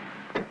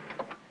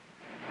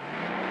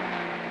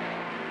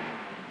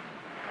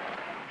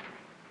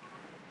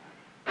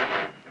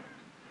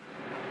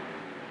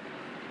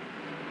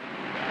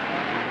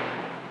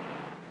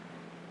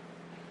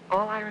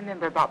 All I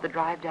remember about the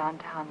drive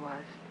downtown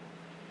was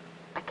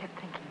I kept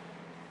thinking,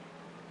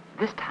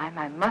 this time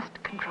I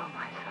must control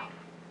myself.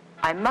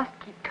 I must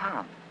keep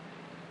calm.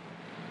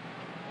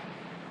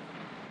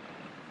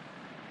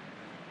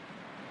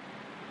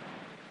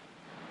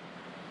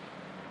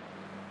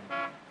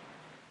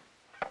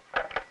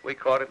 We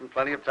caught it in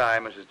plenty of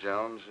time, Mrs.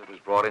 Jones. It was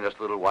brought in just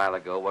a little while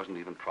ago. Wasn't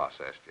even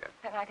processed yet.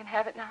 Then I can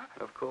have it now?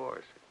 Of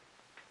course.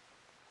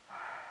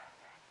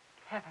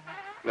 Heaven.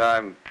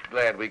 I'm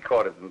glad we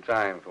caught it in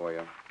time for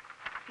you.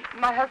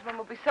 My husband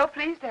will be so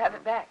pleased to have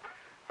it back.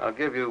 I'll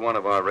give you one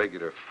of our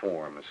regular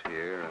forms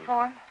here.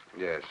 Form?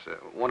 Yes,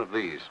 one of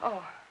these.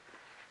 Oh.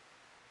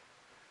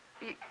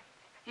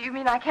 You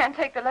mean I can't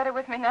take the letter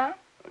with me now?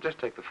 Just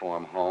take the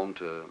form home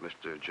to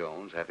Mr.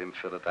 Jones, have him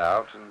fill it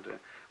out, and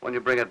when you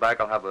bring it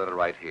back, I'll have the letter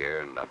right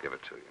here, and I'll give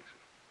it to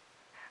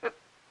you.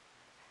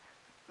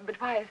 But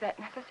why is that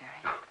necessary?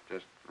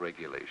 Just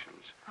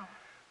regulations. Oh.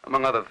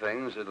 Among other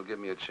things, it'll give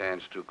me a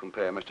chance to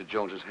compare Mr.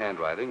 Jones's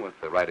handwriting with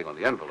the writing on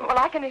the envelope. Well,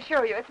 I can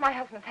assure you it's my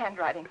husband's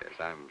handwriting. Yes,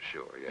 I'm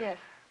sure, yes. Yes.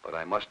 But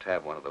I must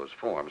have one of those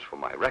forms for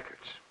my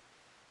records.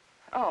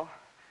 Oh.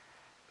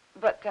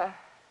 But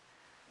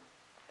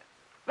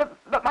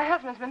my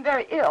husband's been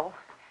very ill,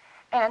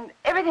 and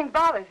everything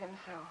bothers him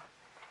so.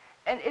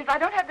 And if I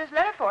don't have this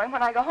letter for him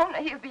when I go home,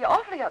 he'll be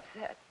awfully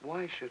upset.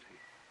 Why should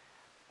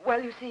he?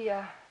 Well, you see,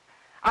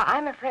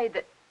 I'm afraid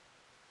that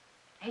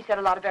he said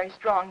a lot of very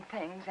strong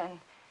things, and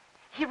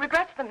he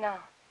regrets them now.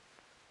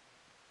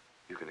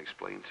 You can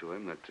explain to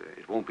him that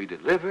it won't be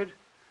delivered.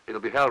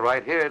 It'll be held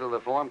right here till the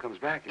form comes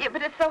back. Yeah,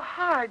 but it's so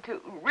hard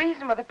to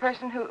reason with a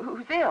person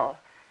who's ill.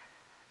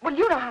 Well,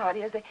 you know how it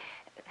is.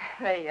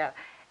 They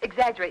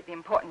exaggerate the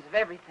importance of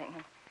everything.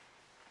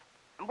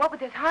 And what with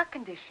his heart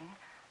condition,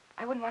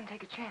 I wouldn't want to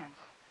take a chance.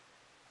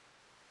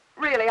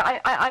 Really,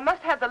 I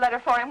must have the letter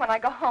for him when I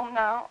go home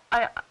now.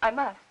 I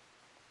must.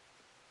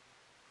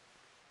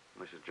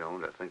 Mrs.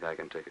 Jones, I think I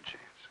can take a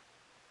chance.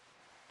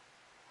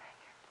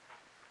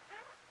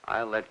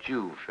 I'll let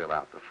you fill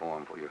out the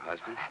form for your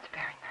husband. That's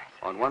very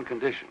nice. On one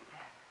condition.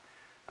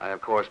 I,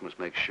 of course, must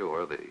make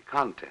sure the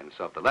contents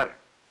of the letter.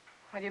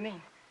 What do you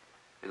mean?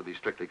 It'll be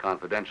strictly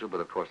confidential,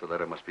 but of course the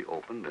letter must be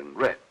opened and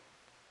read.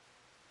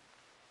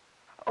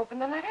 Open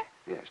the letter?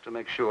 Yes, to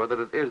make sure that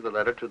it is the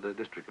letter to the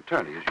district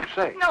attorney, as you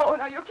say. No,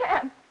 you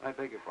can't. I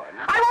beg your pardon.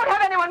 I won't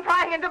have anyone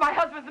prying into my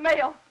husband's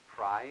mail.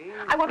 Prying?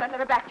 I want that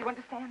letter back, do you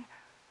understand?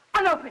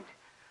 Unopened.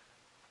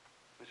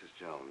 Mrs.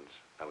 Jones,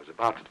 I was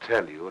about to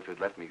tell you, if you'd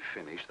let me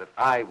finish, that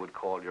I would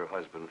call your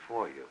husband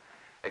for you.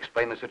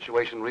 Explain the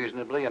situation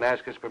reasonably and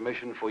ask his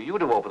permission for you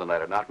to open the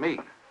letter, not me.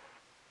 I'm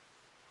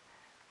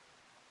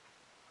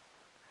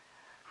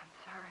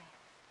sorry.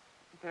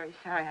 Very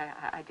sorry.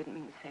 I didn't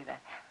mean to say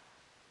that.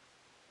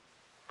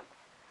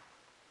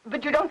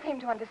 But you don't seem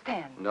to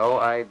understand. No,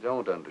 I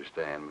don't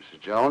understand, Mrs.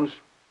 Jones.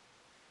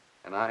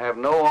 And I have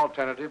no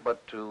alternative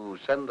but to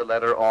send the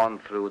letter on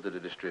through the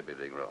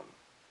distributing room.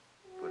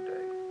 Good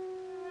day.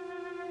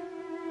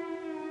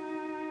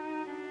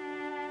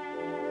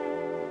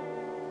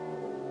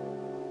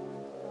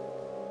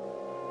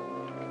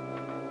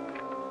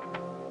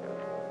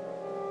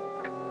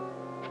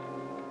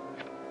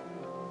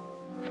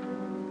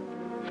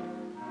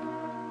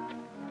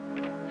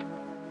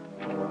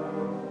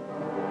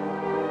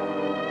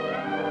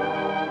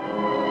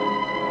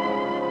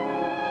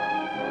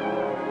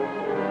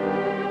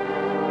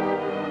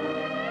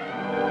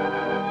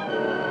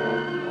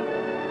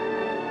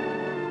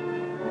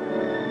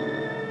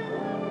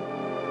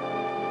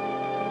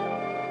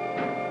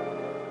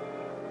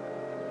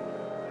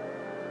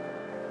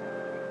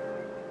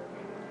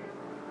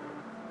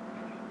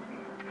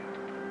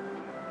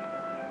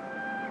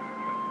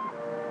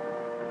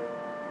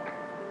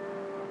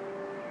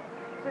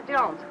 Mrs.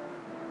 Jones.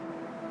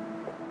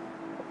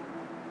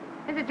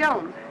 Mrs.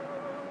 Jones.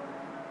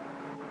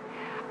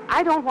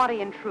 I don't want to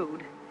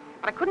intrude,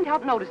 but I couldn't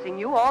help noticing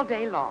you all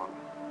day long.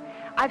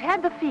 I've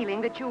had the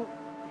feeling that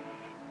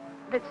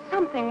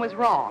something was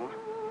wrong,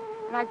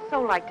 and I'd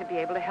so like to be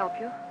able to help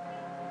you.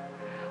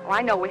 Oh,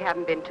 I know we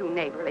haven't been too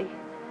neighborly,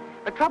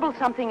 but trouble's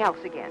something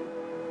else again.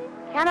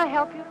 Can I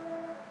help you?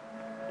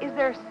 Is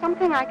there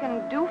something I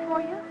can do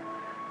for you?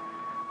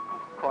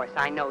 Of course,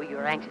 I know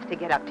you're anxious to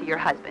get up to your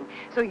husband,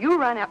 so you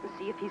run up and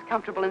see if he's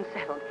comfortable and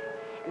settled,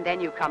 and then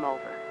you come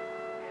over.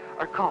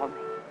 Or call me.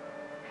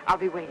 I'll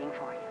be waiting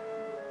for you.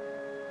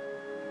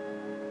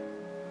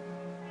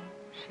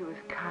 She was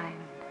kind.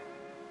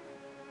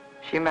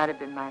 She might have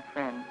been my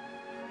friend.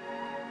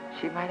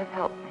 She might have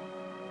helped me.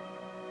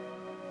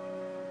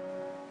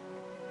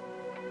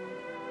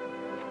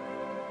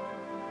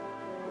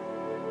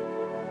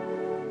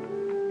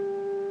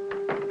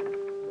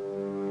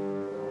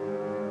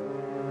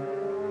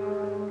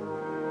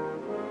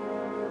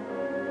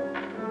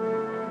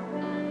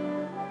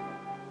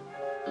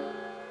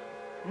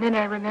 And then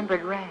I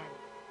remembered Rand.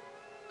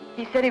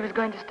 He said he was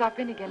going to stop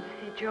in again to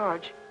see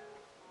George.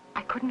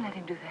 I couldn't let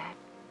him do that.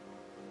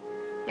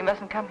 He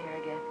mustn't come here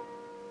again.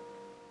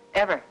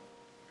 Ever.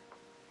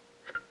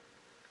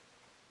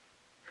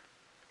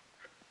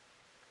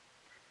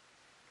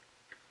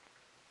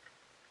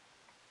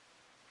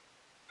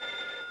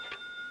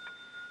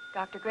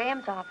 Dr.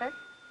 Graham's office.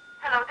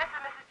 Hello, this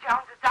is Mrs.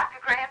 Jones. Is Dr.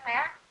 Graham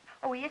there?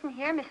 Oh, he isn't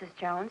here, Mrs.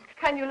 Jones.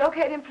 Can you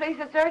locate him, please?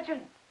 It's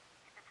urgent.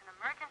 If it's an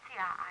emergency,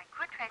 I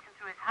could trace him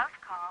through his house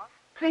calls.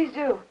 Please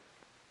do.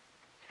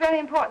 It's very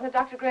important that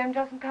Dr. Graham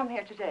doesn't come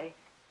here today.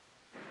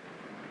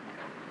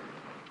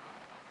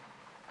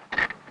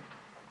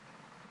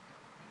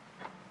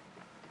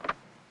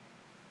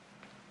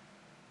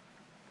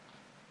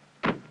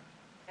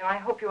 Now, I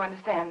hope you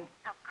understand.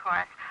 Of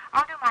course.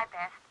 I'll do my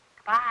best.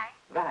 Goodbye.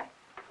 Bye.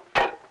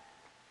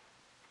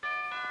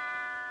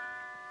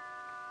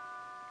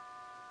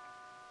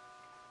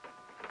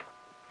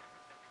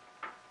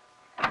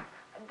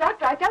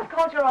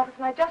 called your office,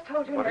 and I just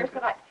told your What nurse is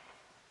it? that I...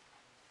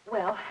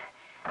 Well,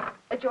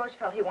 George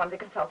felt he wanted to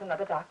consult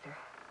another doctor.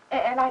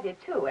 And I did,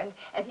 too. And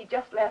he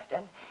just left,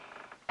 and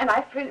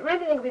I really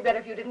think it would be better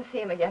if you didn't see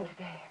him again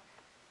today.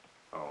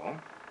 Oh?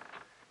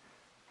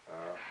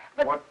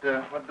 But- What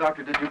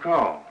doctor did you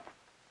call?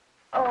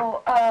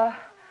 Oh,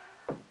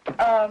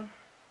 I'm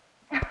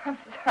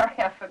sorry,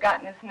 I've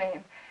forgotten his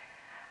name.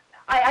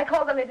 I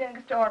called the lady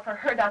next door for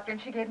her doctor,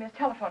 and she gave me his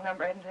telephone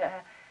number, and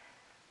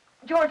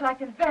George liked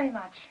him very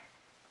much.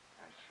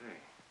 I see.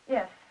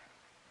 Yes.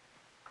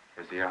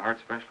 Is he a heart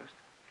specialist?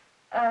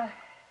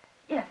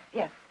 Yes.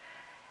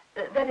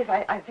 That is,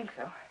 I think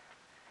so.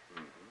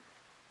 Mm-hmm.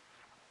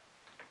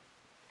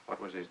 What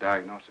was his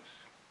diagnosis?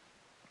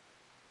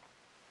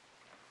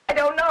 I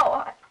don't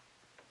know.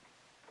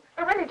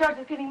 Really, George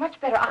is feeling much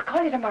better. I'll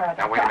call you tomorrow.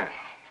 Now, wait a minute.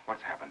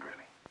 What's happened,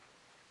 really?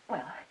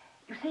 Well,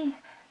 you see,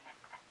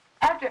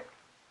 after...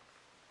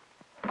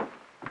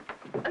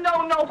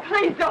 No,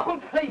 please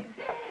don't, please.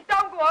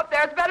 Don't go up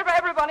there. It's better for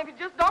everyone if you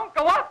just don't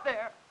go up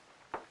there.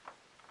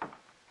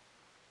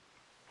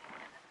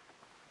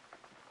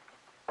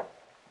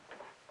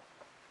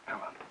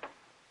 Helen.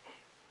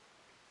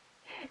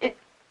 It...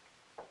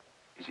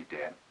 Is he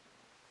dead?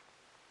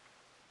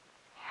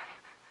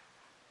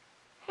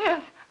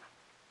 Yes.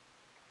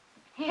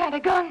 He had a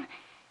gun.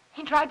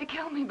 He tried to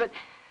kill me, but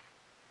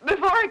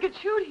before I could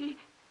shoot, he...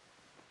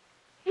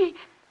 Take it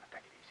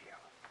easy,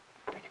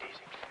 Helen. Take it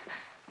easy.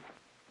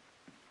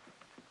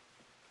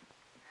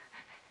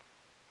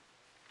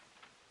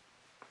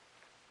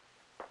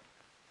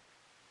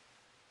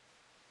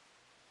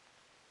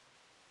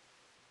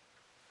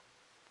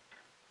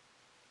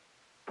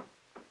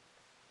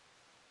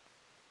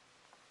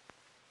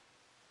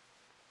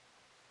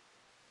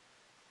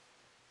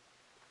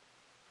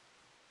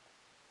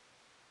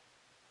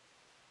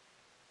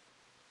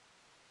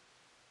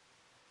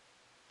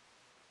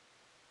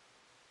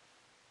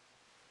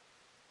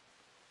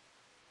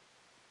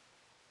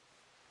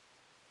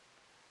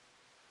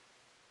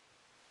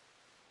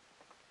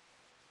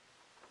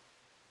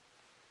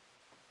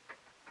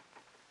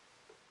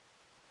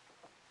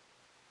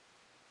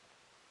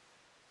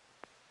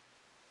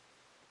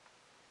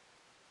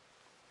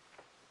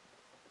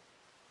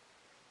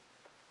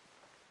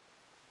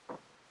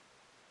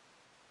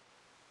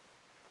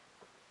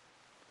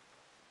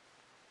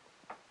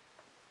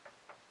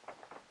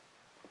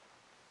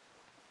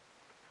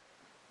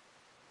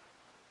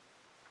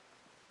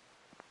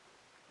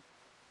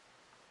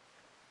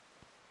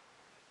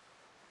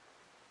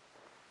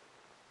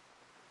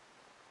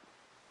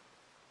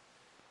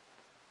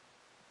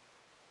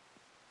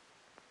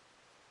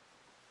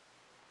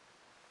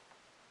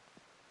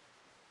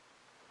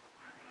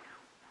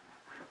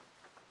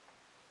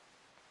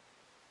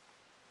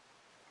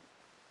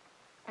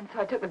 And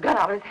so I took the gun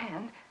out of his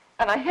hand,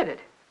 and I hid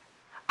it.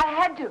 I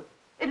had to.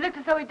 It looked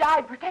as though he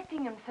died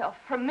protecting himself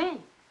from me.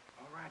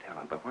 All right,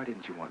 Helen, but why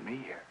didn't you want me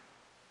here?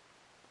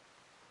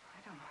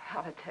 I don't know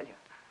how to tell you.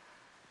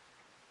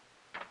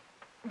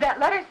 That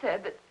letter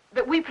said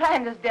that we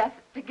planned his death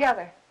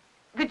together.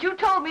 That you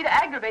told me to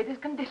aggravate his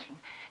condition,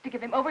 to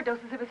give him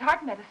overdoses of his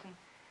heart medicine.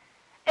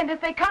 And if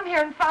they come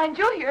here and find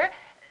you here,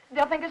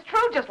 they'll think it's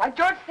true, just like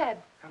George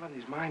said. Helen,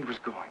 his mind was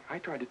going. I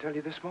tried to tell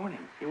you this morning.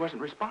 He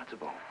wasn't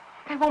responsible.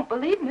 They won't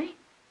believe me.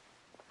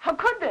 How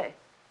could they?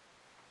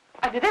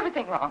 I did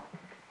everything wrong.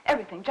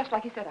 Everything, just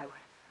like he said I would.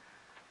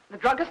 The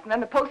druggist, and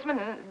then the postman,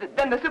 and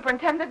then the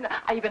superintendent.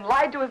 I even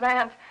lied to his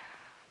aunt.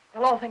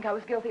 They'll all think I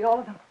was guilty, all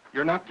of them.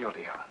 You're not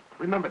guilty, Helen.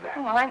 Remember that.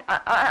 Oh,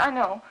 I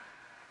know.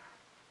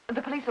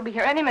 The police will be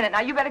here any minute.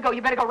 Now, you better go.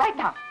 You better go right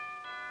now.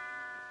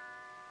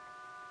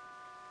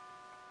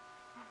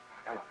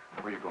 Helen,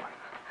 where are you going?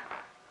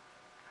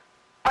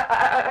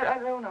 I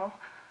don't know.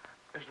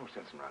 There's no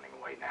sense in running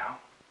away now.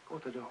 Go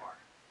at the door.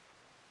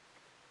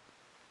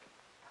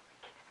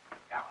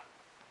 Helen.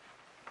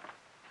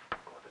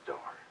 Go at the door.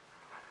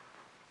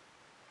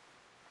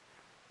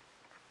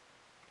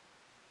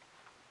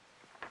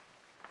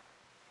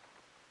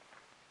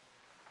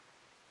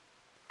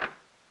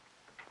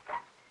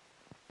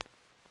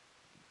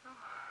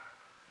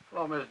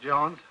 Hello, Miss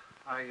Jones.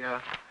 I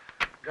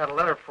got a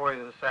letter for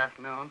you this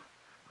afternoon.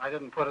 I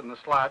didn't put it in the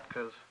slot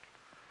because,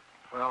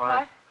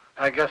 well,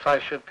 I guess I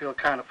should feel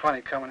kind of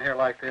funny coming here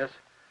like this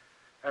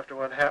after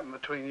what happened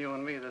between you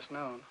and me this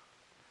noon.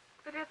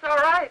 But it's all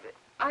right.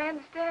 I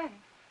understand.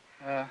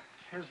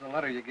 Here's the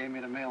letter you gave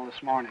me to mail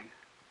this morning.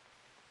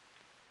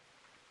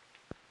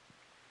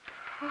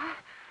 What?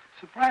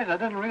 Surprised I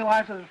didn't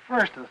realize it at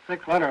first, a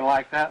thick letter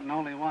like that and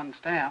only one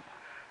stamp.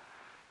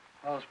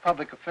 Those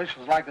public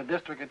officials like the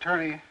district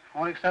attorney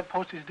won't accept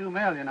postage due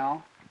mail, you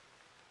know.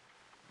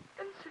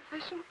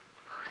 Insufficient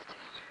postage.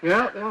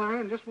 Yeah, the other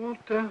end just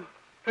won't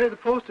pay the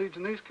postage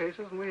in these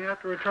cases, and we have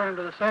to return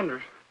them to the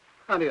senders.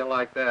 How do you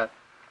like that?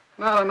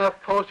 Not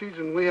enough postage,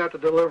 and we have to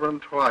deliver them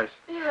twice.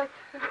 Yes.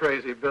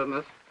 Crazy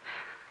business.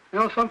 You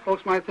know, some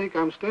folks might think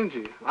I'm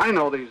stingy. I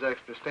know these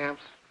extra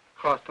stamps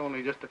cost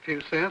only just a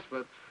few cents,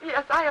 but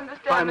Yes, I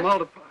understand. if I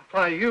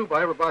multiply you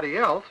by everybody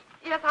else,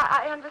 Yes,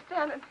 I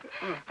understand. And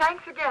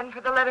thanks again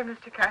for the letter,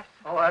 Mr. Carson.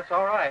 Oh, that's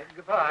all right.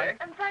 Goodbye.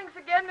 And thanks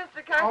again,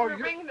 Mr. Carson, for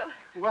bringing the...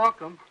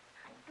 Welcome.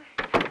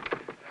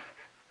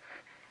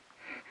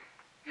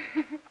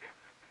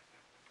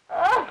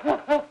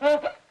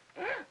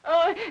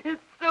 Oh,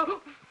 it's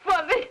so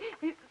funny.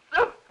 It's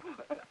so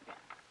funny.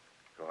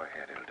 Go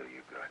ahead, it'll do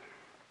you good.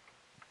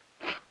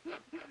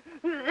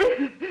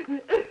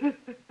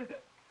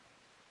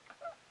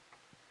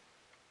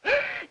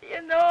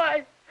 You know,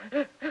 I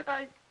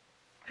tried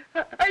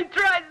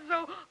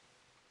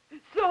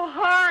so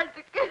hard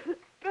to get...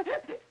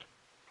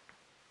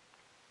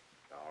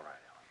 All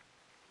right, Ellen.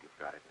 You've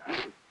got it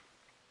now.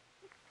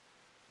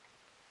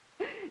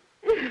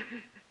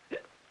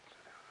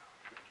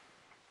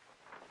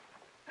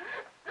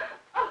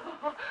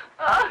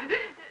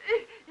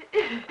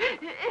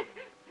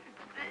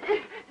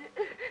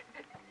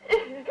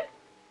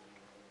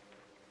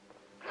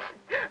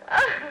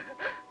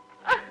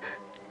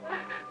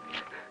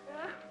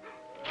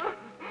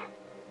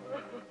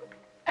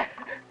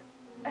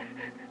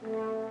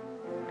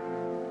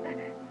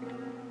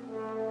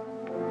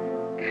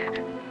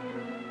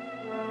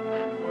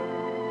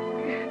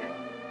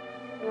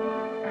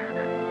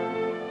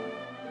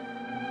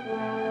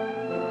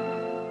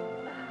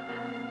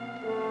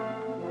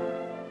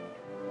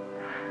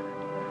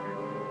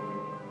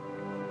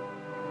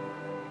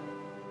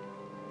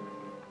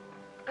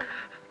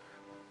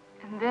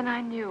 And then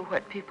I knew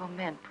what people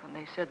meant when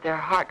they said their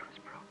heart was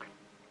broken.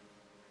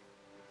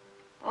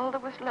 All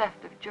that was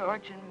left of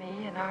George and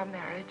me and our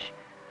marriage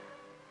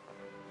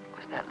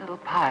was that little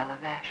pile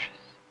of ashes.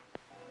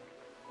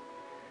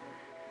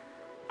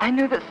 I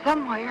knew that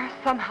somewhere,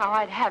 somehow,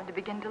 I'd have to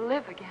begin to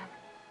live again.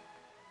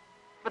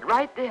 But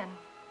right then,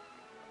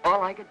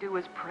 all I could do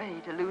was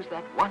pray to lose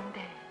that one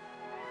day.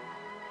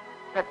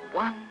 That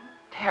one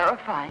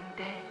terrifying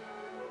day.